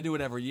insane. So they do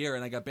it every year,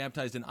 and I got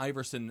baptized in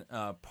Iverson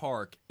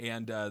Park,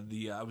 and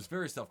I was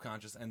very self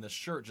conscious, and the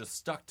shirt just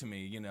stuck to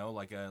me, you know,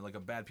 like a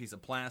bad piece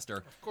of plaster.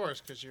 Of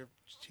course, because you're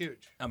just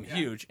huge. I'm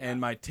huge,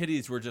 and my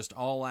titties were just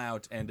all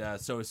out, and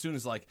so as soon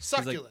as like it was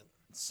like- Succulent.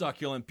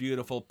 succulent,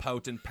 beautiful,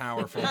 potent,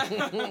 powerful.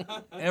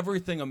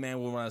 Everything a man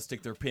would want to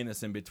stick their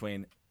penis in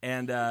between.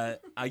 And I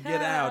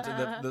get out.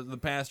 The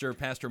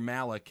pastor,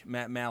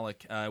 Matt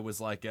Malik,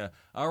 was like,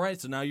 "All right,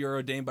 so now you're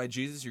ordained by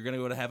Jesus. You're going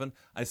to go to heaven."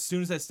 As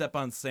soon as I step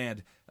on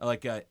sand,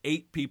 like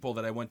 8 people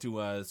that I went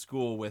to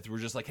school with were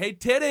just like, "Hey,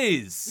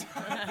 titties!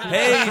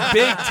 Hey,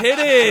 big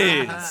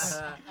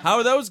titties! How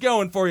are those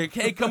going for you?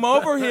 Hey, come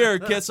over here,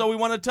 Kissel. We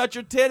want to touch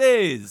your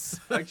titties."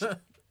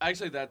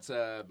 Actually, that's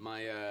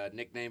my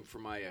nickname for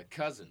my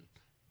cousin.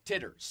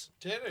 Titters.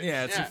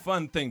 Yeah, it's a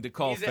fun thing to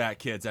call fat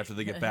kids after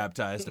they get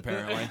baptized,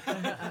 apparently.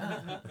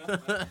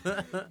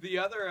 The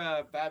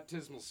other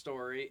baptismal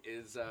story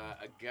is a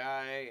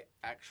guy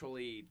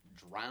actually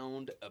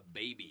drowned a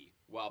baby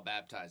while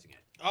baptizing it.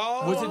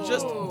 Oh. Was it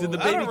just, did the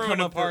baby That'll ruin come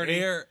a up for party.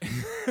 air?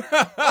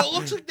 Oh, it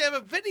looks like they have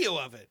a video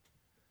of it.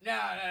 No,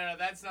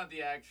 that's not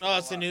the actual. Oh,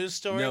 it's a news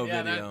story? No.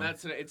 Yeah, video.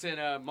 it's in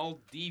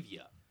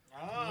Moldavia.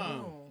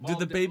 Oh. Did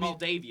the baby,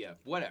 Moldavia,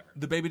 whatever.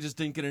 the baby just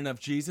didn't get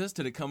enough Jesus?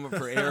 Did it come up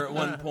for air at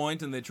one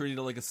point and they treated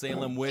it like a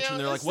Salem witch and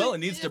they're like, well, it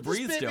needs to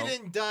breathe still. If still? this baby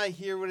didn't die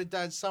here, it would have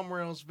died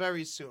somewhere else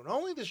very soon.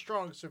 Only the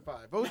strong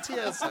survive.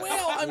 OTS.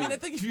 Well, I mean, I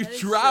think if you That is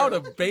drown true.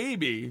 a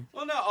baby.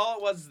 Well, no, all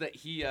it was is that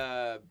he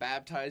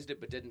baptized it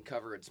but didn't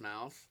cover its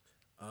mouth.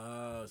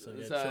 Oh, so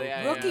yeah, So, choke.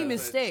 yeah, Rookie yeah,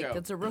 mistake. so-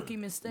 That's a rookie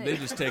mistake. They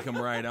just take him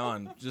right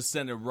on. Just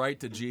send it right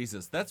to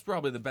Jesus. That's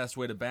probably the best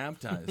way to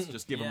baptize.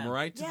 Just give him Yeah.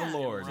 right to Yeah. the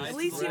Lord. Right. At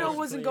least, it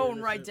wasn't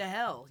going right to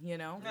hell, you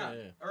know? Yeah.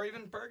 Yeah. Or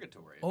even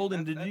purgatory.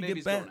 Holden, did that you get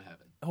baby's back? going to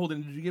heaven.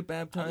 Holden, did you get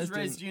I baptized? was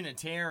raised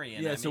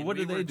Unitarian. Yeah, I so mean, what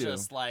we do they were do?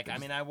 Just like, I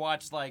mean, I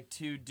watched like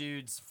 2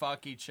 dudes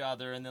fuck each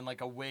other, and then like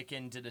a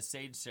Wiccan did a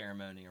sage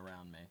ceremony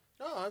around me.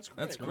 Oh, that's great.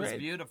 That's It was great.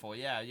 beautiful,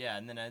 yeah.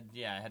 And then I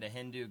had a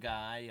Hindu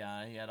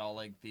guy. He had all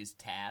like these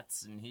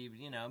tats, and he,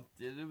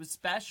 it was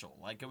special.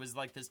 Like it was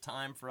like this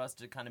time for us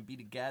to kind of be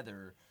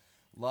together,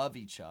 love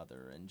each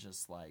other, and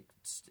just like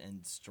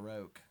and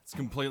stroke. It's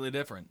completely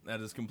different.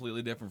 That is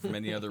completely different from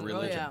any other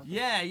religion.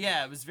 yeah.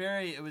 Yeah. It was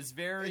very.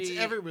 It's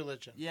every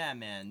religion. Yeah,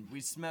 man.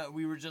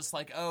 We were just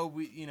like, oh,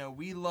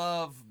 we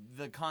love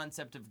the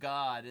concept of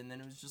God, and then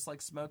it was just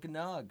like smoke a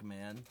nug,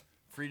 man.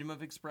 Freedom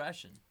of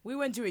expression. We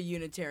went to a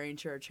Unitarian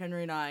church.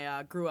 Henry and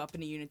I grew up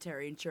in a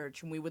Unitarian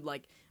church, and we would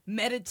like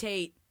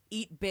meditate,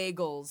 eat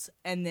bagels,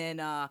 and then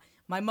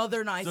my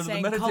mother and I So the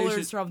sang meditation-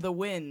 "Colors from the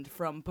Wind"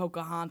 from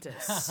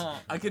Pocahontas.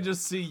 I could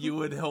just see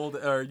you and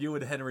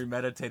Henry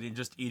meditating,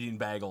 just eating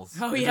bagels.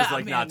 Oh, And yeah, just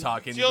like man. not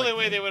talking. It's the only Like,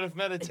 way they would have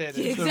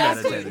meditated. Exactly.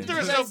 meditating. If there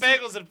was no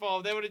bagels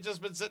involved, they would have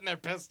just been sitting there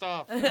pissed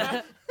off.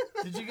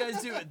 Did you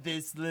guys do it?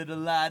 This little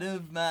light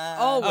of mine.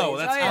 Always. Oh,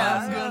 that's yeah.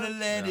 I'm gonna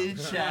let it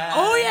shine.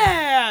 Oh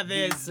yeah,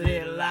 this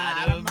little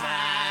light of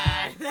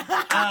mine.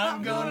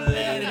 I'm gonna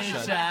let it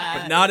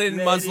shine. But not in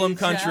Let Muslim it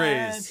shine.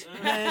 countries.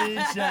 Let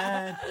it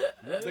shine.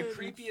 The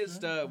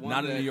creepiest one.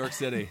 Not in New York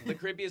City. The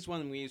creepiest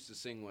one we used to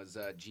sing was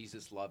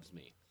 "Jesus Loves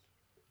Me."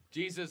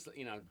 Jesus,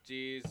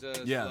 Jesus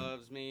Yeah.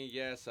 loves me.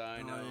 Yes,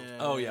 I know.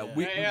 Oh yeah,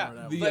 we Yeah.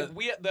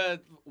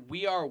 the,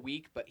 we are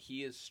weak, but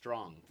he is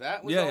strong.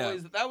 That was Yeah,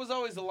 always that was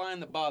always the line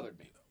that bothered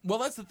me. well,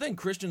 that's the thing.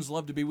 Christians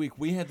love to be weak.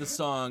 We had the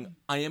song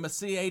 "I am a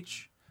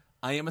CH."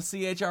 I am a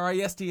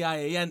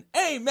CHRISTIAN.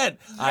 Amen.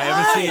 I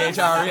am a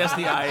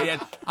CHRISTIAN.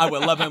 I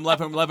will love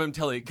him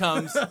till he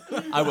comes.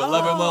 I will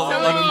love him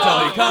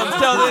till he comes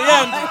till the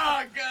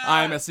end.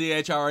 I am a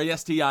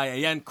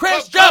CHRISTIAN.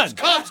 Christian.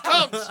 Comes.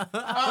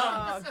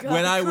 Oh, God,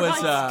 When I was,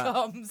 Christ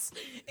comes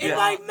in yeah,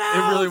 my mouth.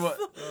 it really was.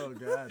 Oh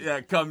God. Yeah,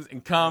 it comes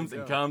and comes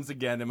and comes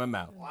again in my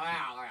mouth.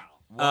 Wow.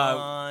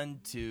 1,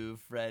 2,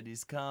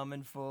 Freddy's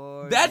coming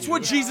for That's you.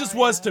 what Jesus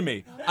was to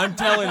me. I'm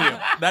telling you.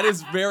 That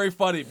is very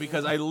funny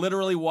because I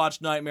literally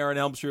watched Nightmare on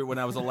Elm Street when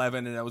I was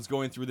 11 and I was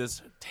going through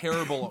this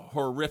terrible,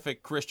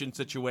 horrific Christian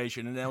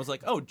situation and I was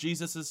like, oh,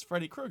 Jesus is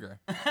Freddy Krueger.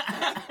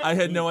 I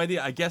had no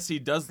idea. I guess he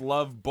does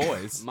love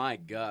boys. My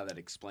God, that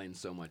explains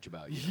so much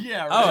about you.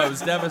 Yeah, Oh, right. I was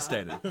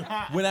devastated.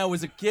 When I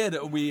was a kid,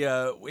 we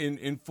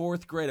in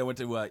 4th grade, I went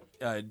to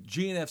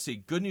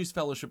GNFC, Good News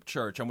Fellowship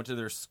Church. I went to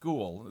their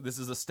school. This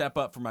is a step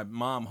up from my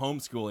mom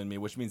homeschooling me,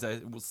 which means I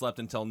slept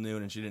until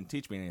noon and she didn't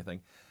teach me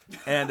anything.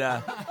 And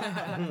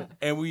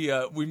and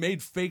we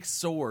made fake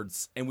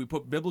swords and we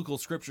put biblical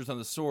scriptures on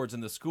the swords.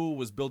 And the school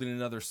was building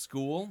another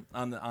school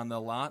on the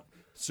lot.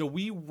 So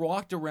we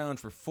walked around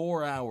for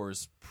 4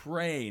 hours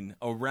praying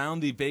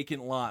around the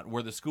vacant lot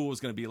where the school was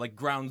going to be, like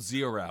ground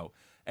zero,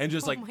 and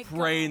just Oh like my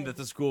praying God. that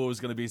the school was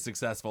going to be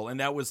successful. And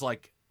that was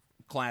like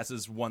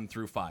classes 1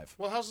 through 5.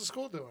 Well, how's the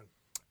school doing?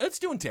 It's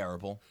doing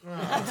terrible. No,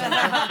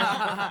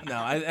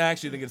 I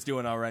actually think it's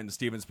doing all right in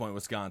Stevens Point,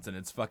 Wisconsin.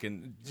 It's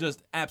fucking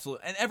just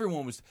absolute. And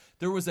everyone was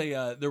there was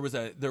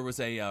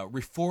a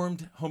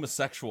reformed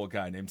homosexual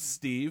guy named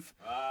Steve,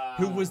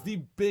 who was the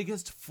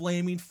biggest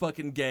flaming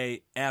fucking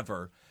gay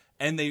ever.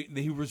 And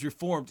he was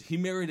reformed. He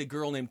married a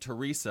girl named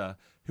Teresa,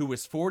 who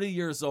was 40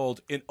 years old,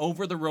 an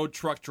over-the-road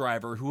truck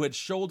driver who had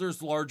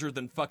shoulders larger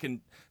than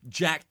fucking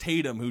Jack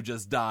Tatum, who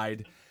just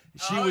died.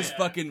 She was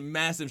fucking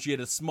massive. She had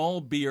a small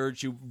beard.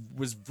 She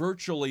was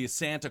virtually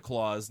Santa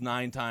Claus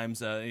 9 times,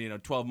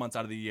 12 months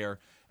out of the year.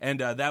 And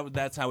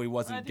that's how he I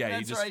wasn't think gay.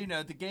 that's He just,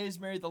 right. The gays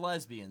married the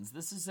lesbians.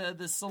 This is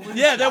the solution.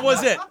 yeah, that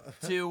was it.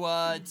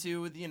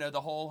 to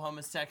the whole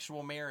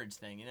homosexual marriage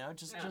thing.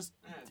 Just That's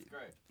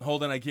great.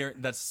 Holden, I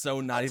guarantee that's so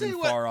not I'll tell even you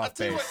what, far I'll off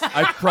tell you base. what.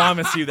 I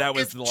promise you that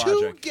was If the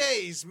two logic.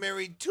 gays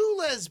married two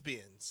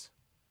lesbians,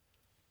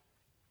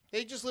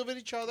 they just live with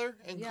each other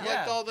and Yeah.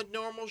 collect Yeah. all the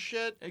normal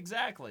shit.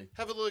 exactly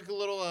Have a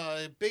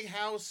little big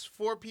house,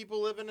 4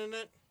 people living in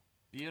it.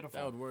 beautiful.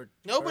 That would work.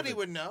 Nobody perfect.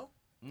 would know.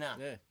 No,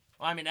 Yeah.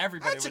 well, I mean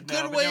everybody That's a would know,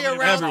 good but way nobody would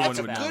around. Everyone That's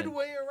a would know. good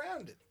way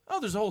around it. Oh,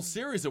 there's a whole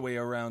series of way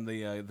around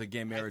the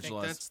gay I marriage think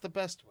laws. that's the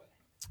best way.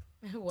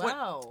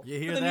 Wow. You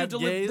hear But that,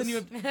 gays? then you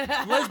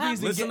have lesbians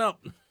and Listen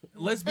up.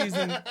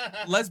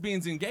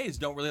 lesbians and gays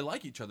don't really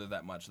like each other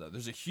that much though.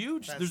 There's a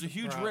huge That's the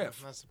problem.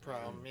 rift. That's the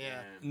problem.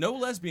 Yeah. No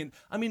lesbian.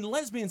 I mean,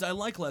 lesbians. I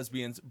like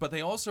lesbians, but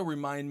they also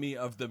remind me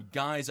of the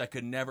guys I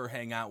could never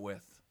hang out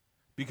with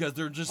because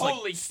they're just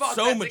Holy like fuck,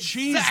 so that's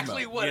machismo.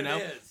 exactly what you know,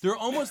 it is. they're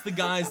almost the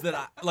guys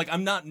that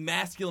I'm not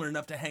masculine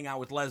enough to hang out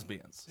with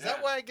lesbians. Is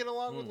that why I get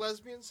along with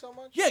lesbians so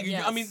much? Yeah,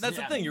 Yes. I mean that's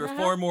the Yeah. thing. You're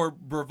far more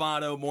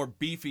bravado, more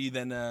beefy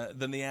than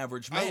the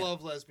average man. I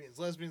love lesbians.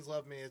 Lesbians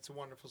love me. It's a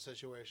wonderful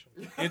situation.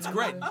 It's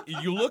great.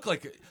 You look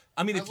like.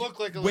 I mean, I if look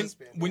like a when,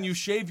 lesbian, When you yes.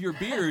 shave your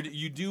beard,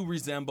 you do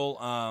resemble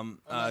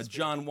lesbian.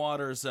 John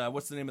Waters.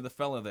 What's the name of the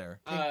fella there?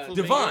 Flamingos.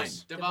 Divine.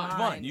 Divine.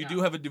 Divine. You do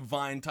have a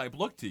divine type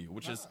look to you,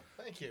 which is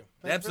Thank you. Thank you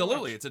very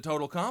absolutely. much. It's a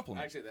total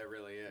compliment. Actually, that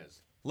really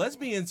is.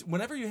 Lesbians.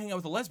 Whenever you hang out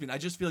with a lesbian, I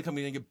just feel like I'm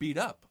going to get beat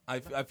up. I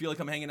feel like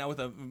I'm hanging out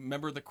with a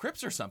member of the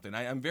Crips or something.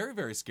 I'm very,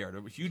 very scared.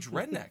 I'm a huge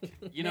redneck.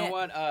 You know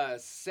what?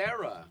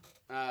 Sarah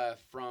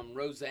from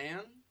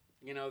Roseanne,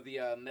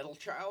 the middle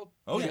child,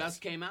 Oh, yes.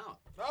 just came out.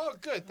 Oh,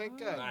 good. Thank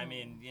God. I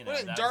mean,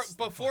 What, that's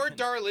before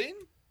Darlene?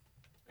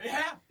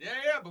 Yeah.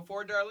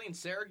 Before Darlene,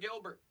 Sarah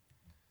Gilbert.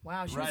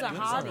 Wow, she Right, was a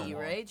good hottie, son-in-law.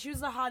 right? She was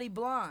the hottie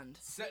blonde.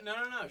 No.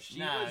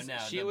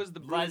 She was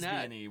the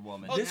lesbian-y brunette.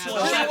 woman. Oh, This so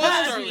was- she was The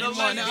Darlene.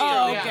 lesbian,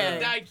 Oh, yeah, okay.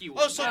 the dykey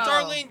one. Oh, so Oh.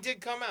 Darlene did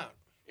come out.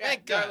 Yeah,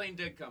 Thank God. Darlene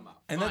did come out.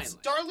 And that's-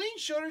 finally. Darlene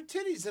showed her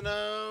titties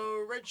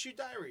in Red Shoe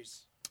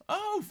Diaries.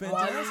 Oh, I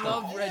fantastic.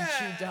 love Red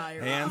Yeah. Shoe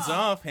Diary.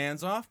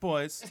 Hands off,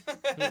 boys.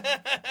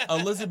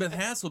 Elizabeth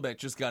Hasselbeck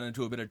just got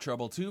into a bit of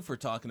trouble too for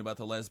talking about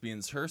the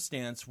lesbians. Her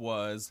stance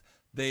was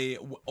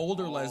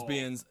older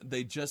lesbians,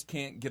 they just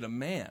can't get a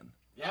man,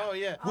 Oh,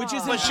 yeah. which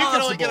is But she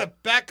can only impossible. get a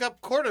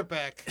backup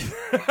quarterback.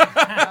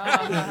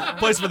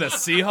 Plays for the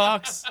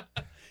Seahawks.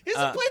 He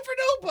doesn't play for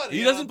nobody.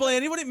 He doesn't play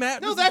anybody.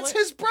 Matt. No, doesn't that's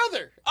play? his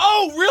brother.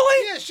 Oh,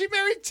 really? Yeah, she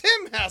married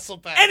Tim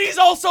Hasselbeck. And he's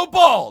also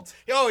bald.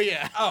 Oh,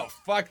 yeah. Oh,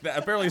 fuck that.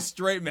 Apparently,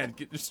 straight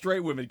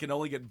women can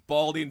only get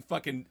balding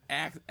fucking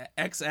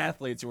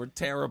ex-athletes who are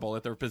terrible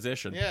at their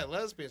position. Yeah,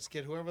 lesbians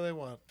get whoever they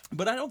want.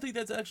 But I don't think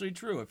that's actually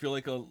true. I feel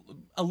like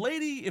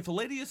if a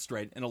lady is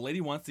straight and a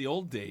lady wants the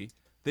old D,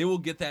 they will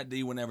get that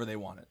D whenever they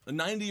want it. A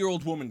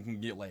 90-year-old woman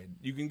can get laid.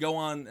 You can go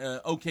on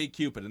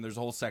OkCupid, and there's a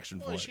whole section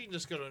for Well, it. she can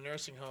just go to a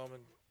nursing home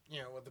and,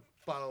 with a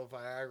bottle of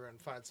Viagra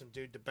and find some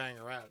dude to bang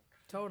her out.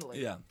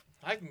 Totally. Yeah,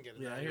 I can get a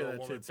Yeah, I hear 9-year-old that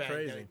woman shit's banged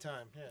crazy.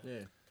 anytime. Yeah. Yeah.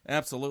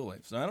 absolutely.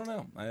 So I don't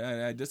know.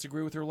 I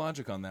disagree with her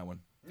logic on that one.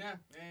 Yeah.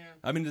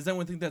 I mean, does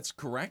anyone think that's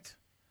correct?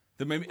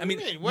 That maybe, What do you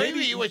mean? What do you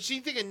mean? What, she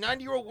think a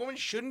 90-year-old woman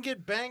shouldn't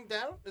get banged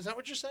out? Is that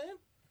what you're saying?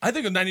 I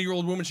think a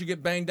 90-year-old woman should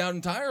get banged out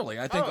entirely.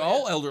 I think Oh,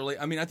 all yeah. elderly.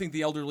 I mean, I think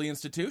the elderly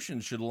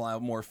institutions should allow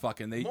more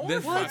fucking. More? They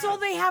Well, that's all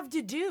they have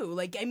to do.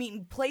 Like, I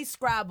mean, play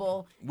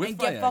Scrabble With and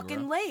get Viagra.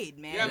 fucking laid,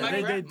 man. Yeah,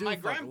 they do my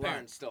fuck a lot.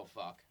 grandparents still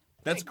fuck.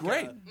 That's Thank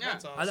great. God. Yeah.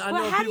 That's I awesome. know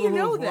Well, how do people you who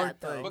know have that, worked,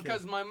 though? like,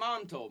 Because my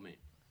mom told me.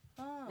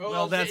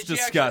 Well, that's she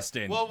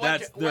disgusting. Well,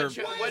 That's their.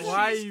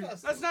 Why you?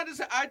 That's not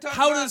just. I talk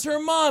How about, does her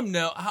mom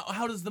know?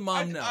 How does the mom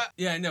I- know? I-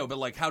 Yeah, I know, but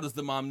like, how does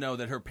the mom know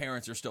that her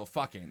parents are still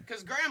fucking?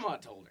 Because grandma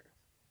told her.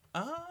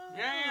 Ah.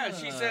 Yeah,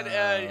 she said.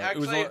 It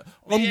was Actually, a-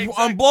 the I'm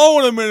exact-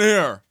 blowing him in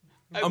here.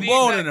 I'm the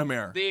blowing exact- him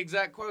here. The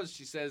exact quote.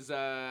 She says,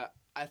 "I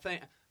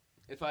think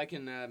if I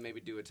can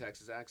maybe do a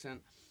Texas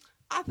accent,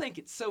 I think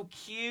it's so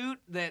cute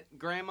that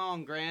grandma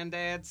and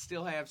granddad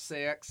still have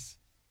sex.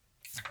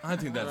 I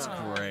think that's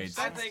great.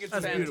 I think it's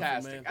That's beautiful,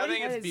 fantastic. man. I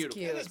think That it's is beautiful.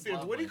 cute. That's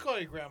beautiful. What do you call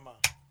your grandma?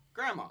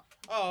 Grandma,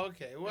 Oh,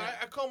 okay. Well,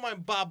 I call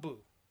mine Babu.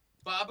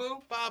 Babu.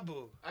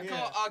 Babu. I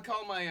Yeah.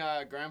 call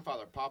my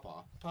grandfather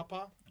Papa.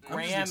 Papa. I'm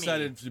just Grammy.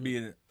 excited to be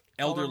an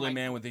elderly my-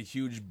 man with a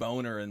huge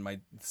boner and my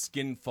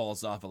skin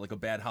falls off it like a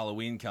bad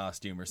Halloween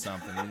costume or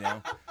something, you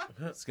know?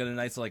 It's got a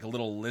nice, like, a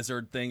little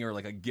lizard thing or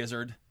like a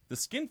gizzard. The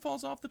skin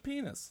falls off the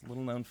penis.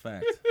 Little known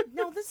fact.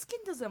 No, the skin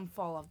doesn't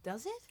fall off,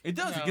 does it? It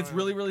does. No, It gets no.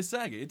 really, really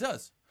saggy. It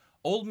does.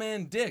 Old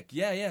man dick.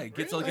 Yeah. It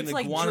gets like It's an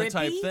like iguana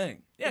type drippy?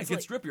 thing. Yeah, It's it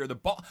gets drippier. The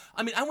ball.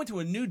 I mean, I went to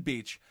a nude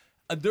beach.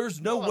 There's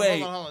no Hold on, way.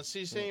 Hold on. So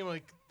you're saying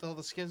like all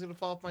the skin's gonna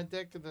fall off my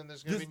dick, and then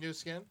there's gonna be new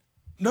skin?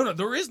 No,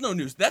 there is no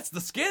news. That's the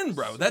skin,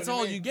 bro. So That's what do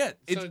all mean? you get.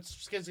 So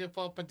skin's gonna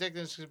fall off my dick, and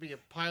it's gonna be a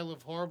pile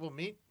of horrible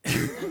meat.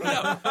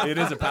 No, it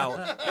is a pal.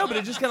 No, but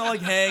it just kind of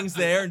like hangs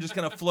there and just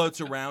kind of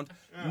floats around.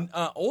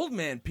 Old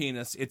man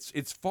penis,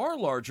 it's far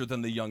larger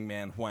than the young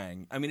man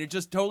Huang. I mean, it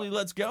just totally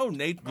lets go.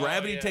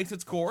 Gravity yeah. takes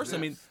its course. I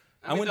mean,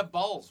 I mean, went. the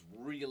balls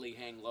really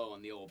hang low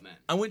on the old men.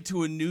 I went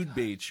to a nude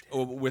beach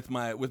with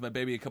my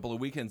baby a couple of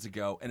weekends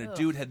ago, and a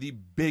dude had the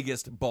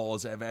biggest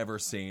balls I've ever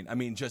seen. I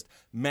mean, just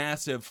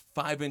massive,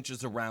 5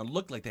 inches around,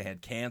 looked like they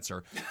had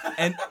cancer.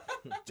 And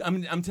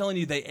I'm telling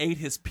you, they ate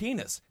his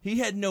penis. He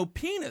had no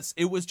penis.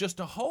 It was just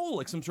a hole,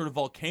 like some sort of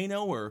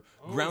volcano or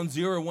ground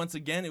zero once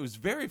again. It was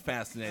very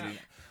fascinating.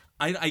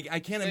 I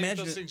can't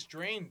imagine those things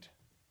drained.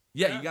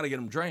 Yeah, you got to get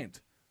them drained.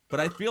 But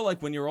I feel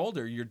like when you're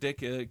older, your dick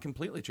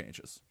completely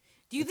changes.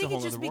 Do you It's a think it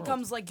whole just other world.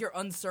 becomes like you're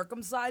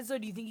uncircumcised, or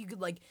do you think you could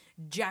like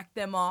jack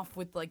them off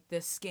with like the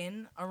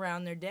skin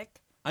around their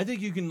dick? I think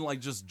you can like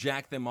just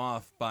jack them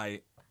off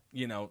by,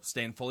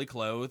 staying fully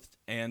clothed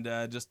and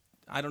just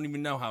I don't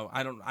even know how.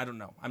 I don't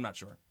know. I'm not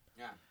sure.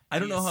 Yeah. I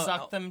don't Do know you how.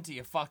 suck them? Do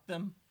you fuck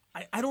them?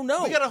 I don't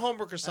know. We got a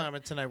homework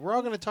assignment tonight. We're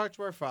all going to talk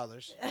to our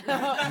fathers. We're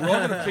all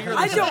gonna figure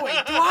I this don't. out. Wait,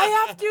 do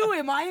I have to?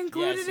 Am I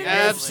included Yes, in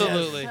yes. this?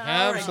 Absolutely. All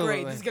right, Absolutely.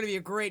 great. This is gonna be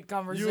a great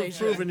conversation. You've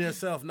proven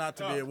yourself not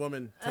to be a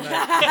woman tonight.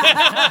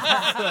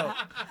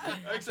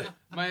 Actually,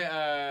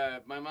 my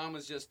mom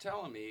was just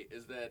telling me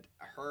is that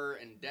her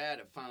and dad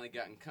have finally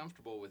gotten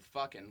comfortable with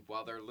fucking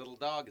while their little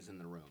dog is in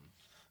the room.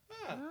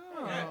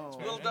 Oh.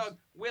 Little dog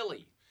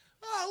Willie.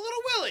 Oh,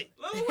 little Willie.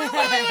 Little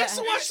Willie likes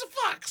to watch the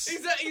Fox.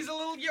 He's a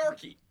little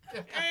Yorkie.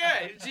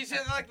 Yeah. She said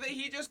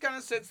he just kind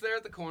of sits there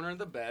at the corner of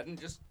the bed and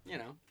just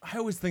I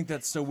always think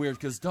that's so weird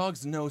because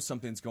dogs know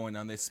something's going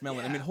on. They smell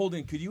it. I mean,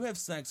 Holden, could you have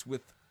sex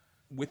with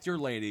your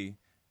lady?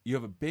 You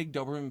have a big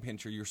Doberman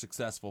Pinscher. You're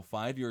successful.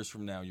 5 years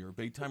from now, you're a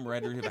big-time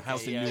writer. You have a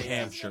house in New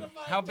Hampshire.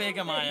 How big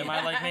am I? Am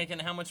I like making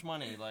how much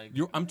money? Like,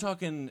 I'm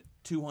talking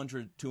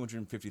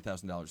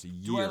 $250,000 a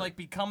year. do I like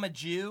become a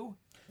Jew?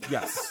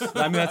 Yes.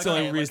 I mean, that's the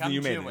only Okay, reason like, you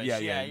I'm made Jewish.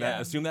 it. Yeah. Yeah.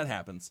 Assume that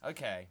happens.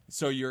 Okay.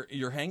 So you're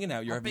hanging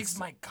out. You're How having big's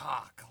my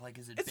cock? Like,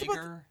 is it It's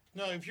bigger?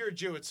 No, if you're a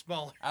Jew, it's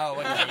smaller. Oh,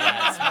 okay,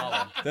 yeah, it's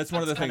smaller. That's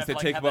one of the things. They Kind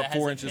of take like about have a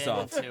 4 inches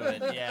off. hesitant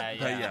to it. Yeah.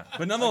 But yeah.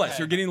 But nonetheless, Okay.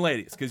 you're getting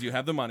ladies because you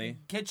have the money.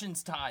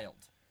 Kitchen's tiled.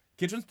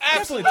 Kitchen's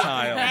definitely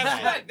tiled.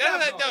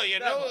 Absolutely.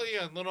 No,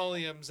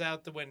 linoleum's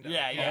out the window.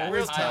 Yeah.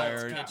 Always Tiled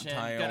tired, kitchen.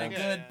 tiled. Got a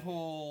Yeah. good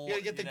pool. You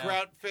gotta get the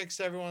grout fixed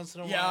every once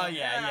in a Yeah, while.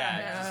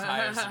 yeah. Just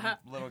hire some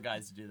little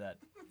guys to do that.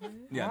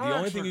 Yeah, the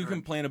only thing you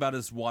complain about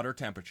is water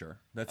temperature.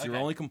 That's your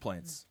Okay. only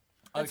complaints.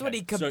 That's Okay. what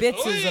he So-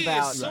 kibitzes Oy,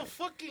 about. it's so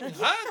fucking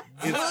hot.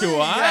 It's too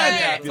hot.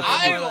 Hey, It's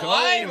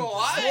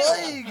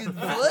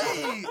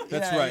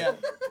That's Yeah, right.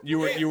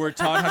 yeah. You were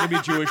taught how to be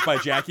Jewish by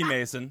Jackie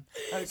Mason.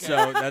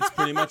 So that's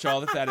pretty much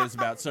all that is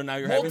about. So now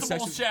you're having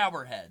sex Multiple with...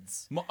 shower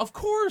heads. Of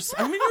course.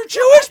 I mean, you're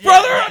Jewish,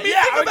 brother. I mean,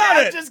 think okay, about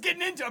I'm it. just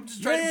getting into it. I'm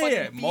just trying to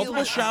fucking feel Multiple it.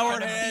 I'm shower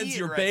trying to be heads. it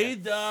You're right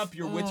bathed up.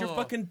 You're with your Oh.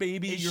 fucking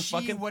baby. Is You're she,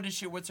 fucking...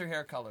 what's her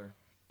hair color?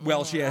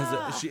 Well, she has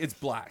it's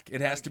black. It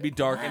has to be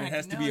dark and it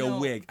has to be a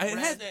wig.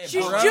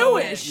 She's Bro,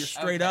 Jewish. You're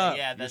straight Okay, up.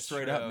 Yeah, You're that's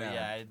straight true. up now.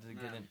 Yeah, I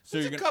didn't. So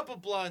There's you're a gonna, couple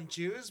blonde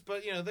Jews,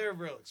 but they're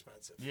real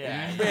expensive.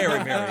 Yeah.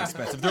 very, very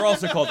expensive. They're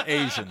also called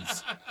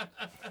Asians.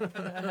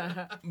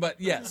 But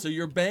yeah, so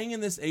you're banging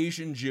this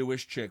Asian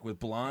Jewish chick with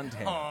blonde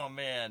hair. Oh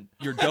man.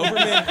 You're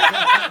Doberman,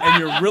 and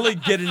you're really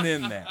getting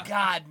in there.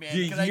 God, man.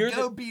 You Can I hear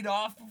go the- beat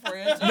off before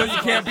I answer? No, you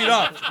can't beat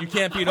off. You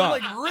can't beat I'm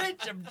off. like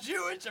rich. I'm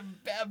Jewish. I'm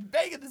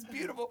banging this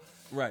beautiful.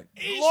 Right.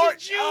 Lord,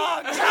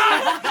 oh,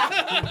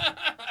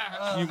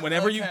 God.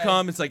 Whenever you okay.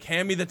 come, it's like,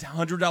 hand me the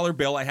 $100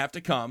 bill. I have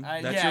to come.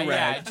 That's yeah, your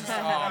rag. Yeah,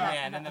 oh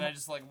man, and then I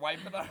just like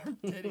wipe it on her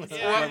titties.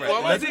 Right,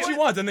 right. That's what she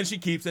wants, and then she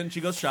keeps it, and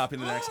she goes shopping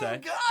the next Oh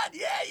day. God,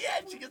 yeah.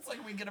 She gets like,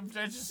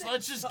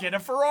 let's just get a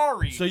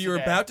Ferrari. So you're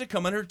today. about to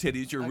come on her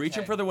titties. You're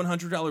reaching Okay. for the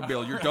 $100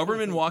 bill. Your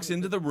Doberman walks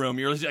into the room.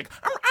 You're just like,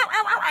 "Ow, ow,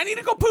 ow, ow, I need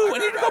to go poo. I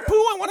need to go poo.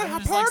 I want to I'm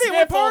have just party. like, I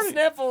want to party.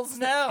 sniffles,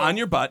 no. On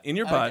your butt. In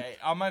your butt.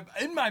 Okay,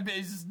 in my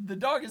base, the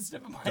dog is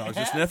sniffing my Dogs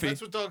are ass. sniffy.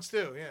 That's what dogs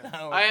do, yeah.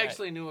 Oh, I okay.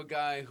 actually knew a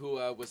guy who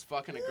was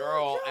fucking a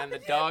girl, and the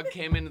dog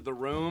came into the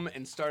room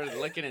and started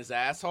licking his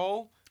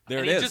asshole. There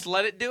and it he is. just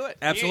let it do it.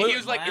 Absolutely. He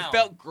was like, Wow. it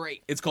felt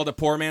great. It's called a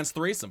poor man's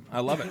threesome.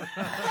 I love it.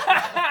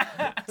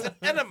 It's an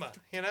enema,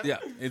 Yeah,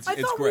 it's I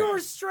thought great. we were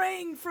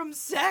straying from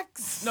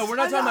sex. No, we're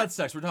not I talking thought- about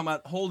sex. We're talking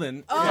about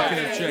Holden fucking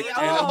a okay. chick.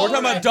 Oh, And we're talking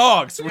about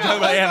dogs. We're talking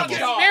about animals.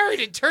 Get married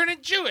and turn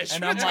it Jewish.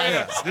 And What I'm the- like,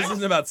 Yes, this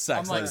isn't about I'm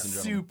sex, like ladies and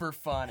gentlemen. super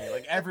funny.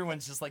 Like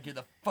everyone's just like, you're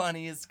the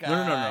funniest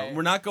guy. No.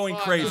 We're not going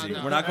Well, crazy.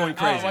 no. We're not going Oh,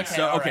 crazy. okay,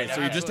 So all okay, right,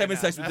 so you're just having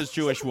sex with this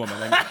Jewish woman,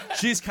 and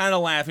she's kind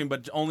of laughing,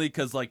 but only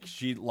because like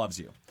she loves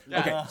you.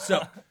 Okay,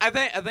 so I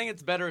think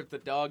it's better if the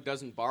dog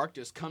doesn't bark,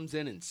 just comes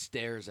in and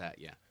stares at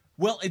you.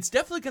 well, it's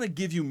definitely going to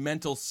give you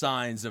mental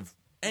signs of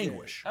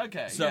anguish.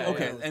 Okay, So yeah,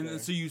 okay, yeah,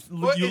 and so you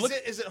What, you is look.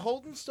 it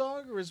Holden's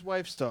dog or his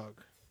wife's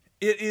dog?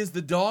 It is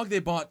the dog they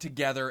bought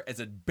together as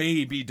a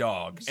baby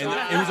dog, and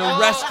it was a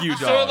rescue dog.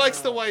 So it likes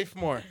the wife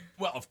more.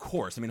 Well, of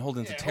course. I mean,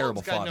 Holden's a Yeah,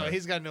 terrible Holden's got father.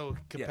 he's got no Yeah,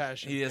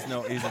 compassion. he has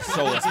no. He's a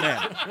soulless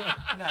man.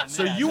 No,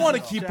 So no, you no, want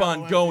to no. keep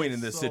Shallow on going empty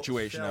in this soul,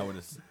 situation. I shallow.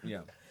 would. Yeah.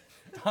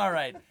 All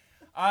right.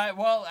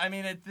 Well, I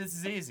mean, this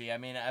is easy. I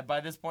mean,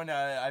 by this point,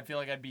 I feel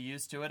like I'd be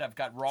used to it. I've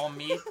got raw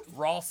meat,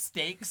 raw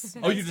steaks.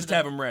 Oh, you just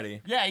have them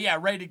ready. Yeah,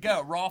 ready to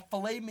go. Raw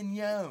filet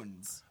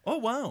mignons. Oh,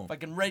 wow.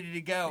 Fucking ready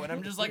to go. And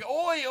I'm just like,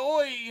 oi,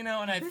 oi, you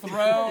know, and I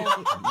throw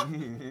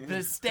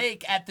the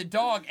steak at the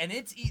dog, and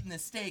it's eating the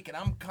steak, and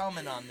I'm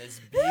coming on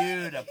this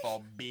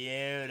beautiful,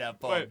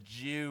 beautiful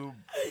Jew.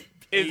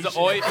 Is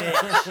oi?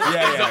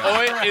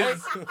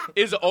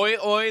 Is oi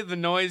oi the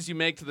noise you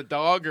make to the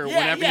dog, or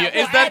whenever you?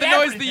 Is that the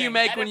noise that you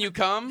make when you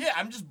come? Yeah,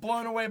 I'm just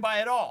blown away by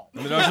it all.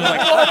 And the dog's just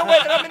like, Blown away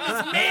that I'm in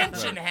this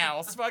mansion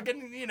house,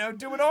 fucking, you know,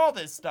 doing all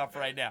this stuff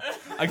right now.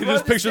 I can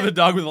just picture the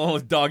dog with a little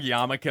dog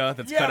yarmulke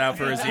that's cut out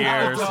for his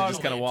ears. He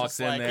just kind of walks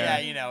in there. Yeah,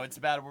 you know,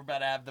 we're about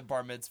to have the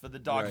bar mitzvah, the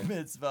dog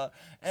mitzvah,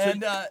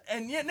 and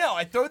yeah, no,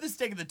 I throw the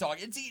steak at the dog.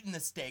 It's eating the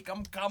steak.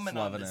 I'm coming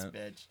on this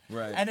bitch,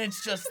 right? And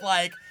it's just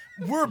like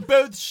we're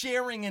both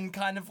sharing in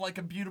kind of like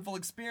a beautiful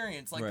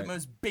experience, like the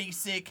most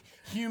basic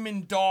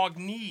human dog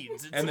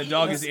needs. It's and the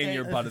dog is in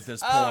your butt at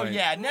this point. Oh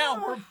yeah,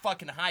 now we're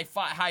fucking high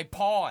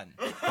pawing.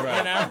 Right.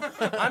 You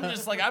know, I'm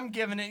just like I'm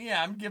giving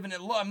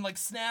it. Look, I'm like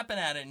snapping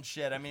at it and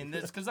shit. I mean,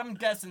 this because I'm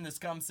guessing this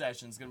cum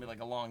session is gonna be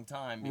like a long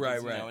time.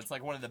 Because, right. You know, it's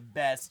like one of the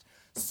best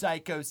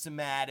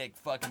psychosomatic,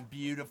 fucking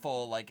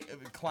beautiful, like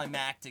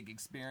climactic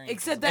experience.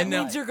 Except that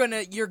means you're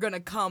gonna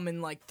come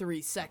in like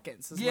 3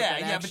 seconds.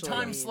 Yeah, but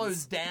time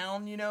slows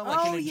down, you know,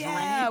 like in a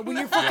dream. When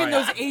you're fucking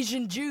those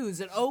Asian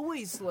Jews, it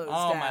always slows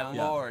down. Oh my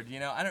lord, you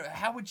know,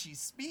 how would she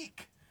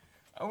speak?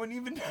 I wouldn't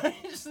even know.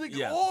 Just like,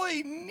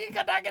 oi,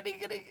 nigga, nigga,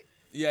 nigga.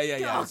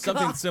 Yeah. Oh,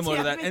 Something similar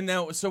to that. And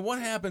now, so what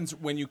happens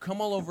when you come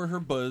all over her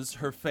buzz,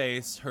 her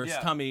face, her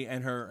tummy,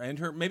 and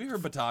her maybe her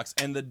buttocks,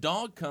 and the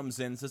dog comes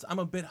in and says, "I'm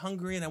a bit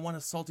hungry and I want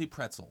a salty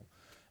pretzel,"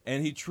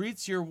 and he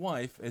treats your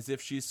wife as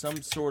if she's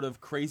some sort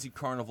of crazy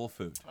carnival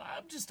food.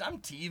 I'm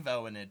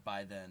TiVoing it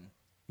by then.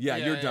 Yeah,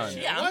 you're done.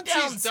 Yeah, I'm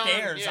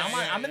downstairs.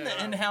 I'm in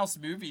the in-house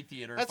movie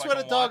theater. That's what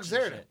a dog's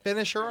there to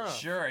finish her off.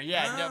 Sure,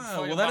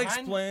 yeah. Well, that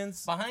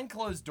explains. Behind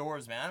closed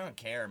doors, man, I don't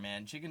care,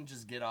 man. She can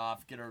just get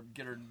off, get her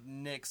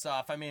nicks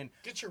off. I mean,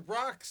 get your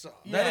rocks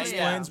off. That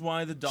explains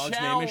why the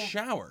dog's name is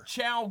Shower.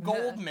 Chow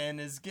Goldman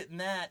is getting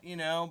that, you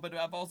know. But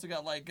I've also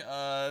got like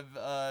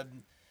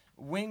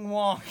Wing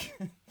Walk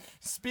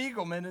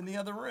Spiegelman in the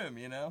other room,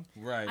 you know.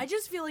 Right. I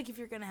just feel like if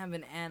you're gonna have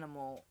an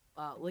animal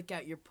lick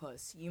out your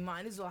puss, you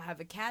might as well have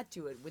a cat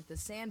do it with the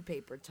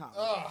sandpaper tongue.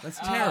 That's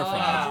terrifying.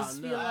 I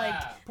just feel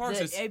like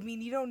Parks, I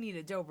mean, you don't need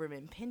a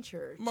Doberman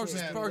Pinscher.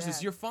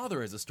 Parks, your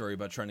father has a story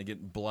about trying to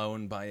get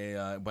blown by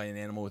an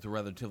animal with a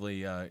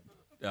relatively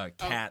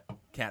cat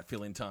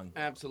feeling tongue.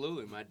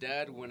 Absolutely. My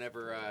dad,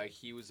 whenever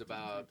he was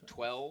about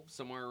 12,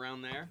 somewhere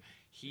around there,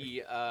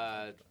 he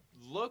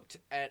looked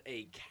at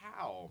a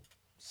cow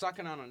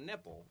sucking on a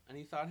nipple, and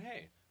he thought,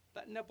 "Hey,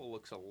 that nipple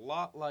looks a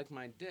lot like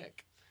my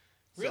dick."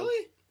 So,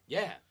 really?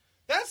 Yeah.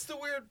 That's the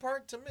weird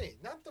part to me.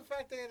 Not the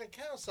fact that he had a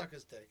cow suck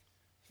his dick.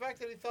 The fact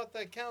that he thought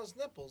that cow's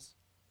nipples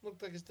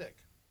looked like his dick.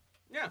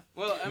 Yeah.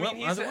 Well, I mean,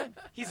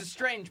 he's a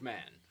strange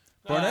man.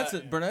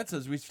 Burnett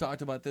says we've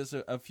talked about this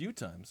a few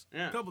times.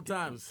 Yeah. A couple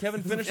times.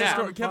 Kevin finished the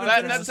story.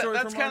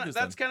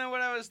 That's kind of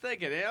what I was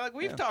thinking. Yeah, like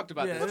we've talked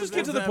about this. Let's just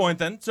get to the point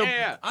then. So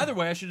either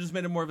way, I should have just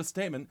made it more of a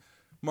statement.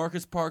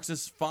 Marcus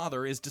Parks'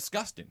 father is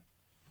disgusting.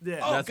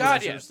 Yeah. Oh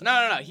God, yes.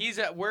 No.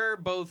 We're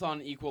both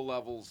on equal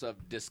levels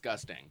of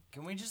disgusting.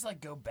 Can we just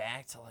like go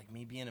back to like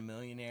me being a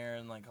millionaire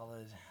and like all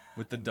this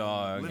with the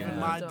dog? Living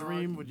my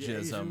dream with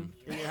your Asian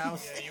in your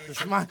house.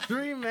 It's my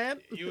dream,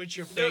 man. You with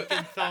your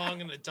bacon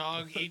thong and the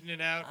dog eating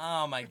it out.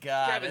 Oh my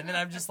God! Kevin, and then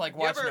I'm just like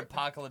watching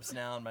Apocalypse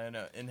Now in my own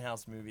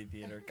in-house movie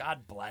theater.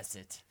 God bless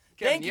it.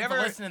 Kevin, Thank you for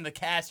listening to the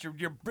cast.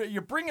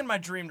 You're bringing my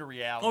dream to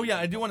reality. Oh yeah,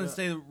 I do want to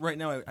say right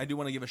now. I do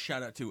want to give a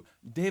shout out to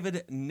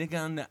David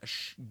Nigan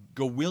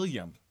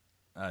Gawilliam.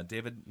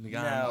 David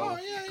Nigan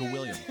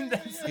Gawilliam.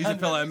 He's a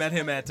fellow. I met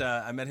him at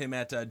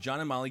John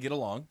and Molly Get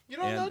Along. You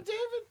don't know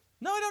David?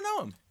 No, I don't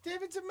know him.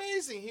 David's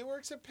amazing. He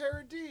works at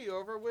Paradis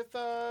over with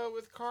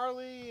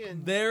Carly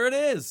and. There it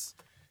is.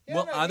 Yeah,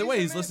 well, either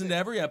way, he's listened to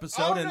every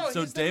episode,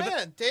 he's the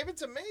man.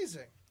 David's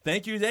amazing.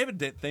 Thank you,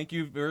 David. Thank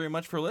you very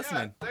much for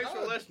listening. Yeah, thanks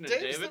for listening,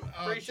 David.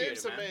 Appreciate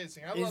Dave's it, man.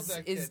 amazing. I love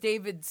that kid. Is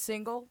David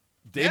single?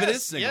 David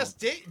is single. Yes,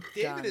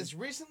 David is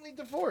recently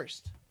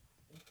divorced.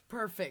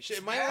 Perfect.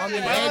 Shit, on the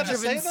edge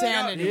of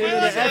insanity.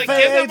 Yeah, the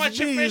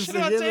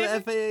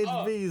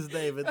FAHBs,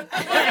 David.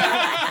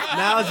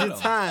 Now's your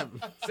time.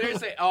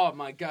 Seriously, oh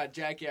my God,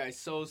 Jackie, I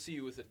so see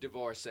you with a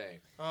divorcee.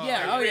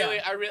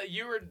 I really,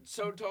 you were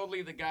so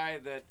totally the guy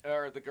that,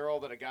 or the girl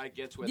that a guy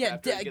gets with. Yeah,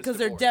 because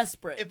they're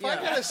desperate. If I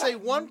gotta say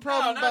one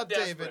problem about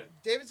desperate.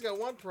 David's got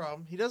one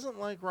problem. He doesn't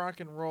like rock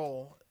and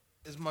roll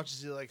as much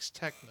as he likes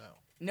techno.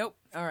 Nope.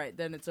 All right,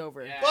 then it's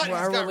over. Yeah. But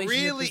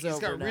he's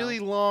got really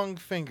long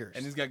fingers.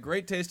 And he's got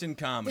great taste in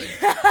comedy.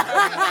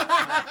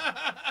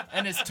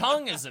 And his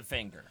tongue is a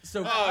finger.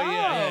 So,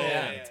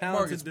 Talented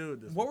Marcus,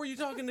 dude. what were you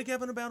talking to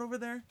Kevin about over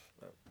there?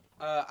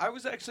 I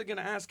was actually going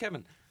to ask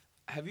Kevin,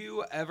 have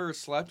you ever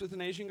slept with an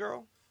Asian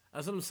girl?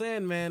 That's what I'm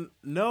saying, man.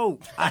 No,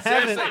 I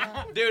haven't.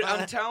 Seriously, dude,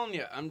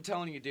 I'm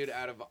telling you, dude.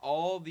 Out of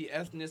all the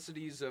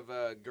ethnicities of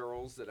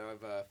girls that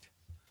I've,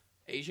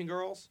 Asian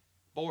girls,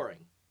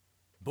 boring.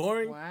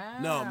 Boring? Wow.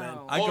 No, man.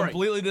 I Boring.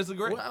 completely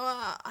disagree.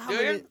 How Do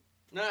many- you?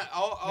 No,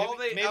 all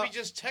Maybe they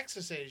just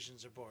Texas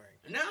Asians are boring.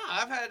 no.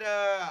 I've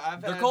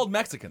They're had called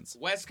Mexicans.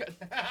 West Coast.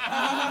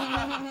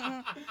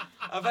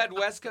 I've had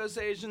West Coast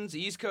Asians,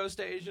 East Coast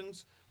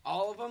Asians,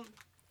 all of them.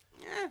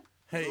 Yeah.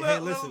 Hey,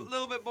 listen.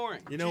 Little bit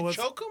boring. You know Did what?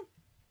 you choke them?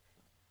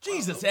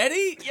 Jesus,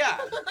 Eddie. Yeah.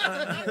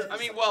 I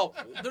mean, well,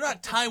 They're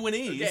not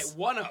Taiwanese. yeah,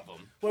 one of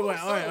them. Wait. All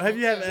right. Have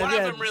you had? One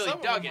of them really some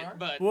of dug them it, are.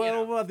 but Well, you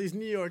know. what about these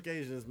New York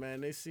Asians,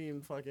 man? They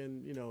seem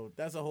fucking.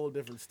 That's a whole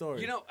different story.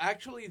 You know,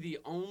 actually, the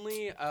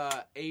only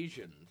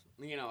Asian,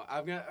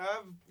 I've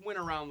went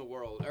around the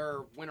world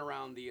or went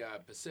around the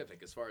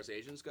Pacific as far as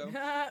Asians go.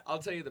 I'll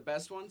tell you the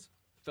best ones: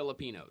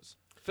 Filipinos.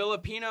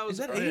 Filipinos Is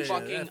that are Asian?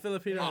 fucking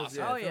Filipinos. awesome.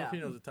 Yeah, Oh, yeah.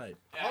 Filipinos are tight.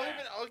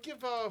 I'll give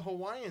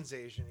Hawaiians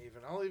Asian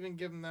even. I'll even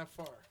give them that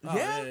far. Oh,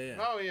 Yeah? yeah.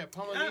 Oh yeah,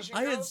 Polynesian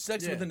I had girls.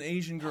 sex with Yeah. an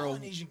Asian girl.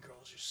 Polynesian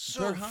girls are so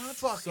They're hot.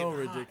 fucking So hot.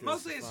 ridiculous.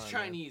 Mostly it's Fine, man.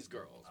 Chinese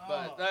girls,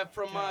 but Oh,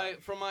 from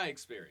my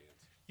experience.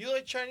 You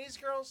like Chinese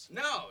girls?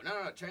 No.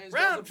 Chinese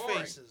Round girls are boring.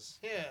 faces.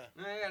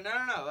 Yeah.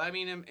 No. I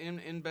mean,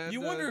 in bed. You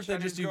wonder if they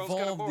Chinese just girls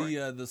kinda evolved boring.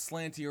 the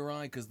slantier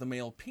eye because the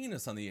male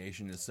penis on the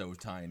Asian is so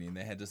tiny and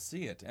they had to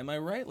see it. Am I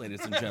right,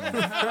 ladies and gentlemen?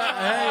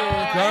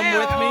 Come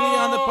with me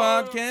on the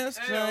podcast.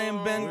 I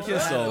am Ben Hey-o.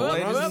 Kissel. Drum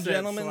Ladies and set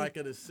gentlemen, so I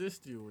could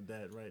assist you with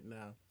that right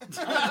now.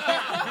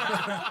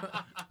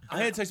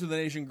 I had sex with an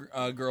Asian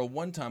girl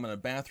one time on a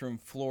bathroom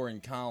floor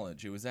in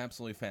college. It was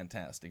absolutely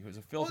fantastic. It was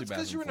a Well, filthy it's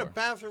because bathroom you're in a floor.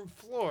 bathroom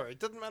floor. It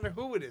doesn't matter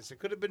who it is. It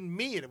could have been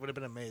me, and it would have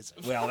been amazing.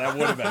 Well, that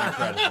would have been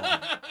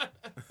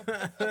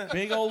incredible.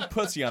 Big old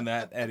pussy on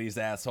that Eddie's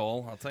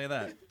asshole. I'll tell you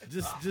that.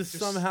 Just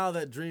somehow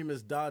that dream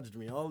has dodged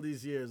me all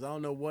these years. I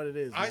don't know what it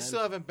is. I man.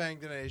 still haven't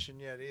banged an Asian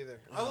yet either.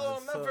 Although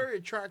I'm not so- very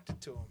attracted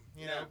to them.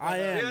 You know, I but,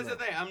 am. Here's the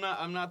thing.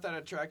 I'm not that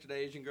attracted to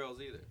Asian girls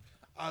either.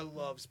 I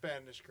love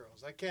Spanish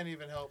girls. I can't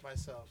even help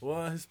myself.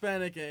 Well,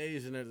 Hispanic and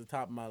Asian are at the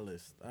top of my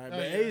list. All right, Oh,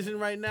 but yeah. Asian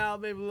right now,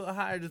 maybe a little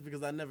higher just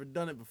because I've never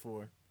done it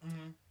before.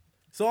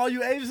 So all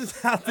you Asians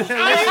out there,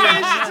 Are you listening,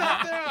 Asians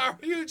out there? Our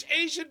huge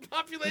Asian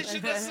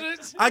population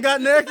listeners? I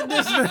got an air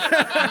conditioner.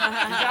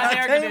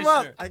 I came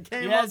up. I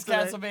came up Yes, today.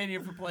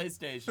 Castlevania for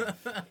PlayStation.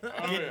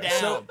 Get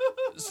So, down.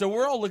 so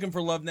we're all looking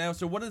for love now.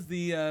 So what is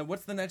the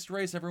what's the next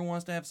race everyone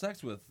wants to have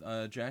sex with?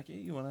 Jackie,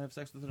 you want to have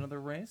sex with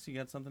another race? You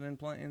got something in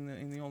play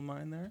in the old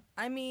mind there?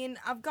 I mean,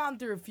 I've gone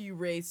through a few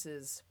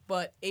races,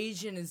 but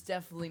Asian is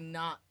definitely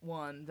not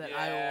one that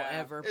I will Yeah.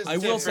 ever. It's I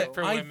will say different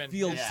for I women.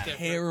 feel It's different.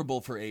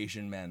 terrible for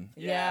Asian men.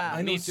 Yeah.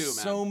 I know Me too, man.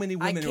 so many I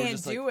women who are can't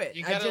just do like, it.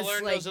 You I gotta just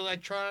learn like, those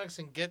electronics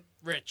and get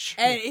rich.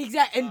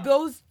 and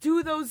those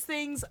those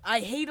things.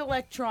 I hate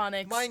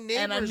electronics, My neighbors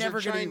and I'm never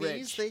are gonna be Chinese.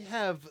 rich. They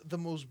have the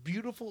most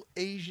beautiful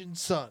Asian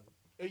son.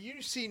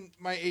 You've seen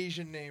my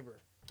Asian neighbor.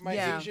 My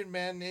Yeah. Asian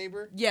man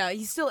neighbor. Yeah,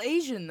 he's still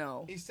Asian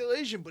though. He's still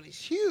Asian, but he's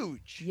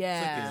huge.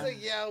 Yeah. He's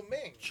like Yao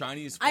Ming.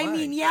 Chinese I flag.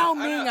 mean, Yao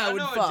Ming, I I would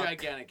know fuck. a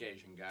gigantic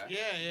Asian guy.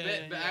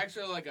 Yeah. But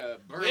actually, like a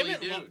burly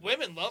dude.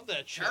 Women love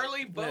that shit.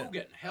 Charlie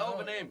Bogan, hell of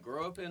a name.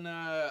 Grew up in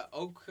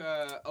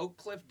Oak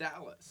Cliff,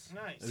 Dallas.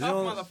 Nice. The Tough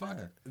only-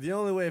 motherfucker. The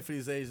only way for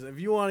these Asians, if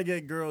you want to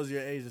get girls,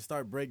 you're Asian,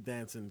 start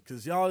breakdancing.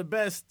 Because y'all the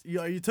best.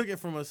 You took it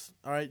from us.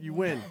 All right, you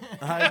win.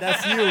 All right,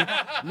 that's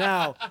you.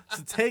 Now,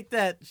 so take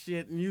that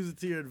shit and use it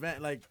to your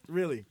advantage. Like,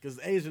 really, because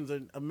Asians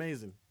are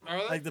amazing. Are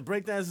they? Like, the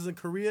breakdancers in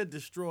Korea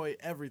destroy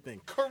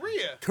everything.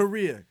 Korea.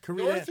 Korea.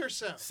 North or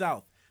south?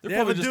 South. They're They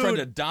have probably a just trying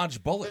dude- to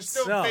dodge bullets.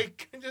 There's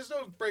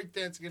no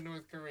breakdancing in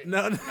North Korea.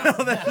 No,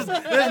 there's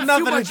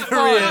nothing in much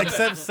Korea fun.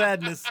 except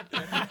sadness.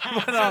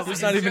 But,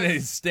 There's not even any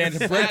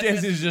stand-up.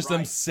 Breakdancing is just them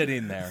Right.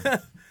 sitting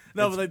there.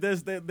 no, but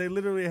like they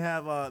literally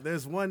have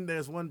there's one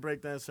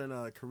breakdancer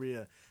in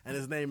Korea, and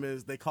his name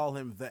is, they call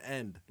him The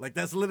End. Like,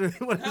 that's literally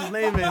what his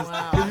name is.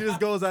 'Cause he just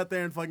goes out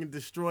there and fucking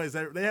destroys.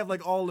 They have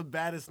like all the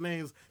baddest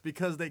names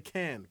because they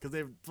can, because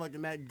they're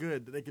fucking that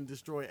good that they can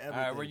destroy everything. All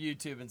right, we're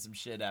YouTubing some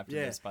shit after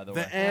yeah, this, by the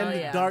way. The End, Oh,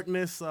 yeah.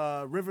 Darkness,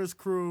 Rivers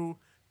Crew,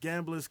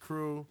 Gamblers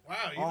Crew. Wow,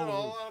 you all know of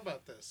a them. lot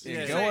about this. Yeah,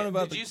 Yeah. go on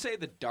about Did you say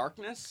the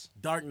darkness?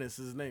 Darkness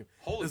is his name.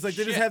 Holy it's like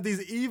they shit. just have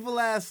these evil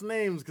ass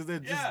names because they're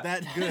just Yeah.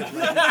 that good.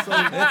 Like, it's so,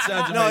 That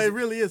sounds no, amazing. it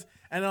really is.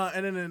 And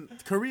then in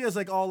Korea's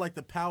like all like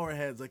the power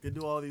heads, like they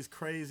do all these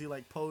crazy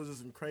like poses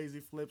and crazy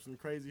flips and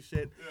crazy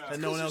shit that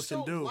no one else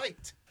can do.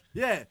 Light.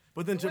 Yeah,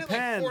 but then They weigh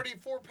Japan.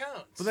 like 44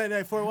 pounds. But then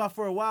like,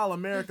 for a while,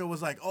 America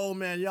was like, "Oh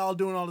man, y'all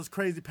doing all this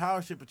crazy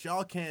power shit, but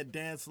y'all can't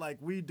dance like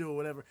we do, or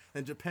whatever."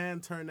 And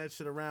Japan turned that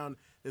shit around.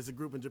 There's a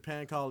group in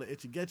Japan called the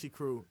Ichigechi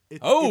Crew.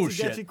 Oh,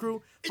 Ichigechi shit.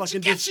 Crew fucking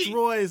Ichigechi!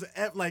 destroys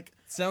like.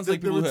 Sounds the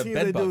like people who have routine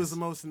bed they do bugs. is the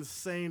most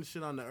insane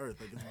shit on the earth.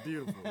 Like, it's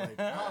beautiful. Like,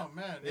 oh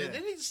man, Yeah.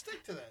 they need to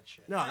stick to that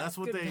shit. no, that's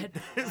what Good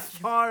they. It's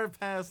far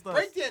past us.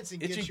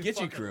 Breakdancing gets you Itchy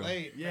fucking crew.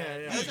 laid. Yeah,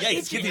 man. yeah. That's Yeah,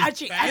 just- get these,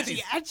 Achie, get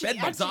these achie, bed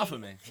bugs achie. off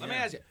of me. Let me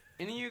ask you.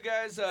 Any of you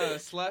guys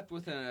slept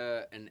with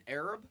an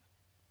Arab?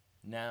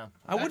 No.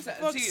 I would That's-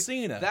 fuck see,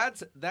 Cena.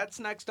 That's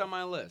next on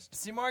my list.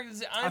 See,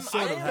 Marcus, I I'm,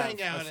 sort of I am, have.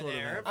 hang out I in sort of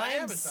there. have. I I am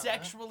haven't done that.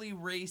 sexually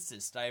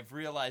racist. I've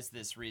realized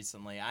this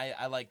recently.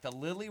 I like the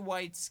lily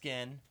white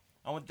skin.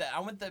 I want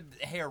the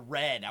hair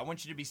red. I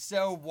want you to be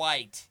so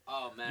white.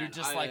 Oh man, You're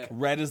just like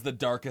Red is the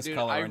darkest dude,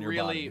 color I on your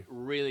really,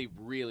 body.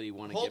 really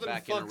want to get Holden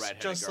back in a fucks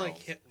redheaded just girl. like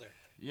Hitler.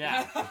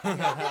 yeah.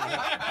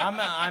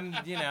 I'm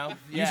you know.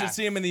 You Yeah. should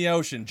see him in the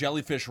ocean.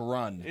 Jellyfish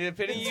run. If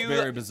any of It's you,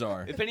 very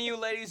bizarre. if any of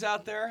you ladies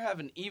out there have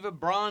an Eva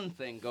Braun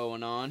thing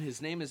going on,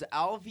 his name is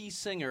Alvy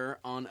Singer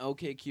on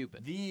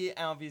OkCupid. The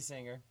Alvy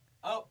singer.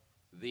 Oh,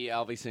 the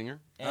Alvy Singer.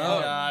 And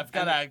Oh. I've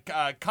got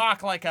a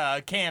cock like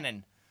a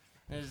cannon.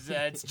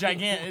 It's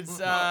gigantic. It's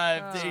you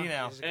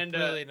know. It's And,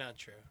 completely not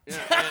true.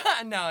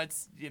 No,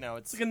 it's you know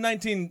it's. It's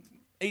like a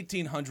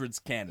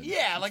 1800s cannon.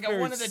 Yeah, like It's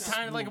very one of the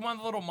tiny, like one of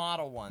the little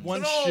model ones. One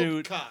An old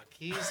shoot. cock.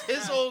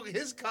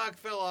 His cock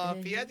fell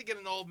off. He had to get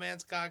an old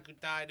man's cock who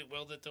died and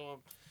willed it to him.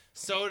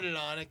 Sewed it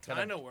on. It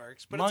kind of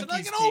works, but it's like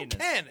monkey's an old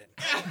penis.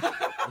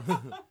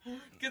 cannon.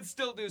 Could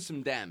still do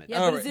some damage. Yeah,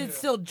 All but is right. it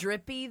still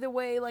drippy the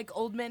way like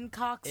old men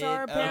cocks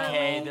are? Apparently.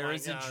 Okay, Oh there my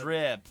is a God.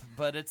 drip,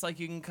 but it's like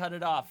you can cut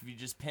it off if you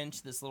just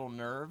pinch this little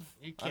nerve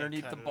You can't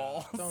underneath cut the it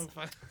balls. off. Don't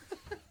fuck.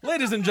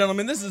 Ladies and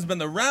gentlemen, this has been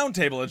the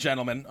Roundtable of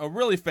Gentlemen. A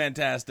really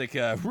fantastic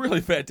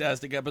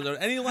episode.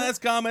 Any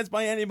last comments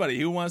by anybody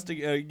who wants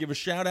to give a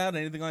shout out,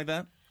 anything like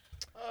that?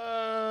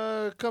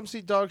 Come see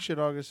Dog Shit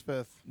August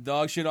 5th.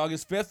 Dog shit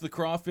August 5th, the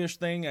crawfish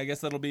thing. I guess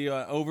that'll be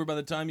over by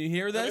the time you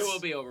hear this. It will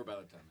be over by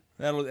the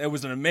time. It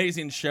was an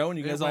amazing show, and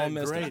you guys all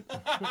missed Great. it. It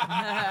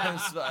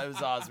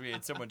was awesome. We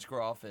had so much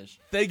crawfish.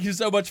 Thank you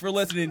so much for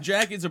listening.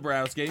 Jackie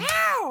Zabrowski,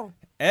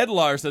 Ed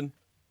Larson,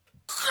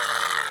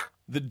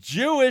 the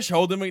Jewish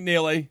Holden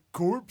McNeely,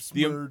 Corpse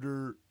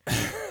murder.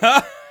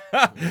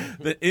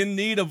 The In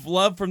Need of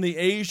Love from the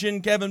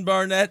Asian Kevin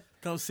Barnett.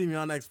 Come see me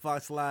on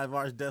Xbox Live,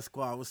 Arch Death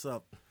Squad. What's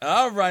up?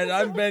 All right,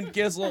 I'm Ben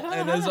Kissel,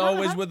 and as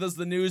always with us,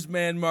 the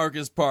newsman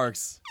Marcus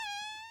Parks.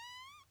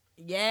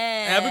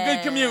 Yeah. Have a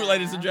good commute,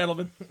 ladies and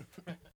gentlemen.